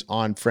websites,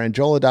 on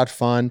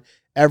frangiola.fun.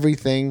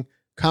 Everything.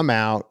 Come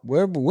out.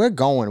 We're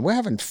going. We're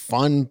having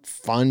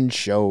fun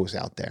shows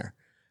out there.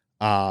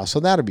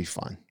 So that'll be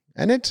fun.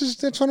 And that's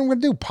what I'm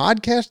going to do.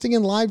 Podcasting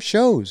and live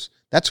shows.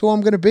 That's who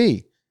I'm going to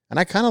be. And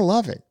I kind of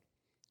love it.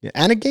 Yeah,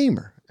 and a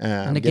gamer.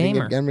 And a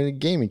gamer. I'm in a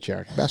gaming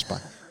chair at Best Buy.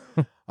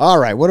 All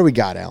right, what do we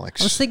got,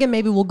 Alex? I was thinking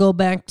maybe we'll go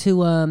back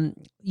to, an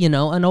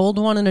old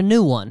one and a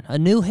new one. A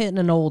new hit and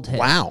an old hit.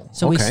 Wow.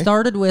 So we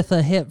started with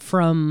a hit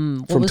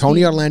from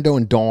Tony Orlando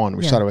and Dawn.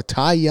 We started with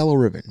Tie Yellow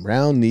Ribbon,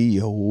 round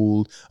the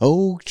old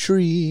oak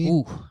tree.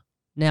 Ooh.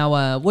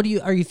 Now, what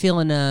are you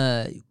feeling?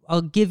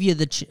 I'll give you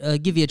a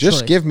choice.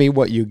 Just give me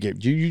what you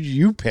give.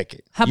 You pick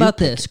it. How about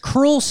this?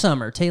 Cruel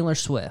Summer, Taylor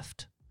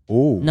Swift.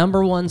 Ooh.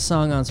 #1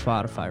 song on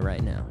Spotify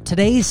right now.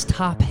 Today's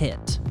top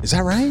hit. Is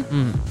that right?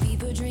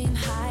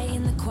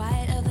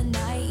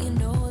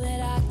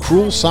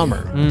 Cruel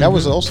Summer. That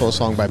was also a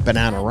song by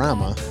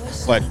Bananarama.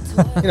 But,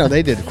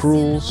 they did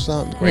Cruel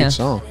Summer. Great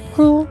song.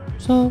 Cruel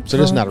Summer. So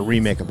this is not a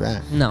remake of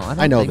that. No,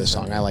 I know this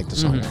song. I like the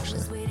song,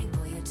 actually.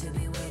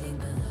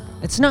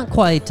 It's not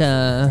quite...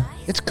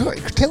 It's good.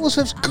 Taylor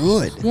Swift's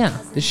good. Yeah.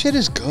 The shit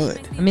is good.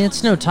 I mean,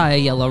 it's no tie a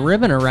yellow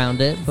ribbon around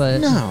it,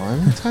 but... No, I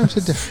mean, times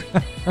are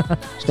different.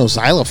 There's no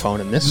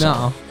xylophone in this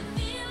song.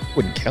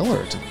 Wouldn't kill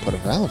her to put a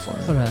xylophone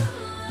in.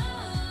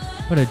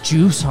 Put a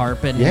juice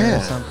harp in here or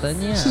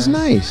something. Yeah. This is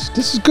nice.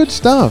 This is good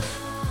stuff.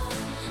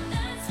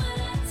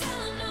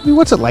 I mean,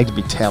 what's it like to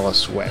be Taylor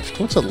Swift?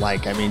 What's it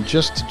like? I mean,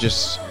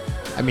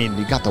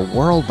 you got the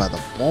world by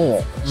the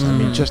balls. I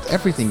mean, just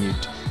everything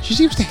she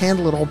seems to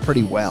handle it all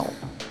pretty well.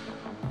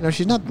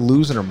 She's not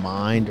losing her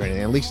mind or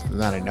anything, at least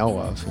that I know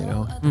of,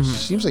 She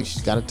seems like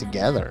she's got it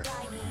together.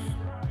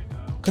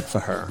 Good for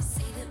her.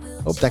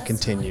 Hope that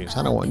continues.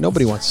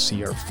 Nobody wants to see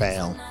her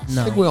fail.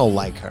 No. I think we all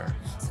like her.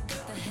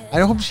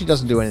 I hope she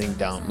doesn't do anything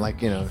dumb,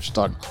 like,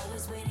 start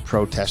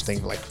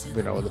protesting, like,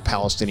 the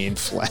Palestinian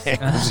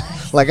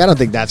flags. Like, I don't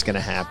think that's going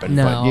to happen,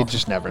 but you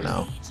just never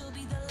know.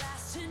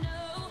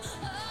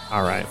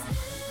 All right.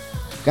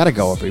 Gotta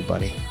go,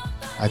 everybody.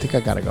 I think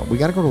I gotta go. We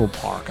gotta go to a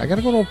park. I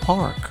gotta go to a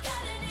park.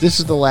 This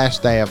is the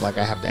last day of, I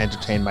have to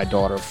entertain my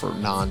daughter for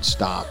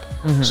nonstop.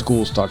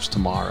 School starts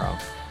tomorrow.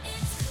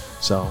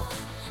 So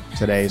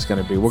today is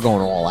going to be, we're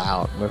going all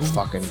out. We're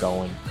fucking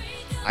going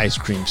ice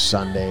cream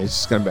sundaes.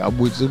 It's going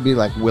to be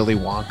like Willy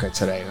Wonka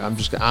today. I'm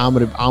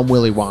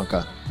Willy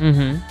Wonka.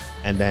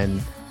 And then,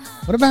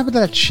 what happened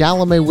to that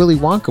Chalamet Willy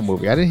Wonka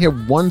movie? I didn't hear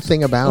one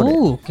thing about it.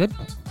 Ooh, good.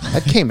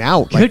 That came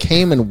out,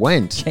 came and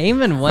went.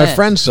 My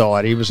friend saw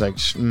it. He was like,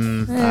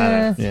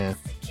 yeah.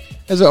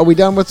 Are we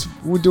done with?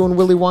 We're doing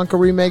Willy Wonka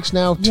remakes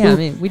now.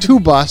 Two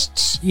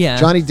busts. Yeah,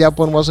 Johnny Depp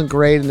one wasn't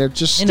great, and they're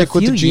just stick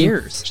with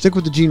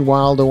the Gene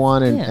Wilder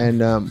one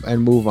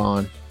and move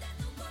on.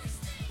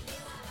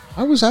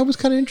 I was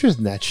kind of interested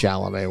in that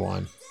Chalamet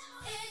one.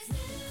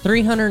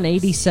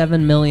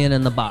 $387 million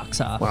in the box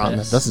office. Wow,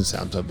 that doesn't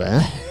sound so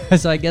bad.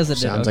 So I guess it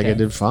sounds like it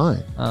did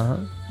fine.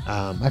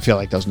 I feel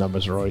like those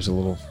numbers are always a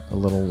little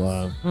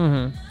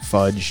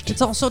fudged.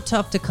 It's also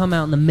tough to come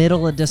out in the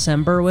middle of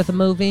December with a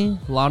movie.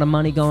 A lot of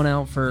money going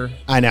out for.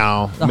 I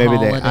know. Maybe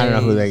holidays. I don't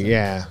know who they.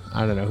 Yeah,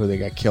 I don't know who they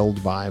got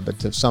killed by,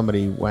 but if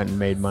somebody went and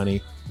made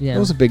money, it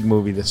was a big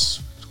movie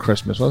this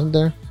Christmas, wasn't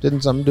there?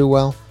 Didn't something do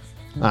well?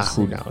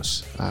 Who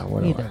knows?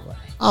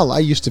 I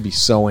used to be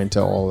so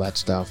into all that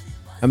stuff.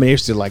 I mean, I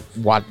used to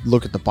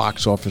look at the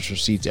box office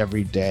receipts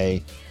every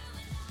day.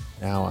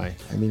 Now I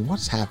mean,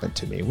 what's happened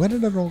to me? Where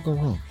did it all go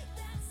wrong?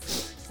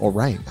 Or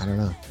right? I don't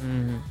know.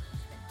 Mm-hmm.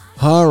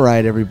 All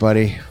right,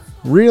 everybody.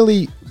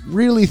 Really,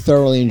 really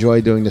thoroughly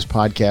enjoyed doing this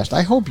podcast.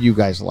 I hope you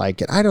guys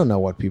like it. I don't know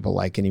what people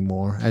like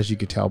anymore. As you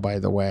could tell by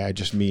the way I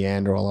just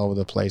meander all over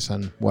the place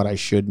on what I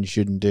should and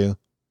shouldn't do.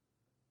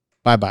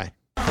 Bye-bye.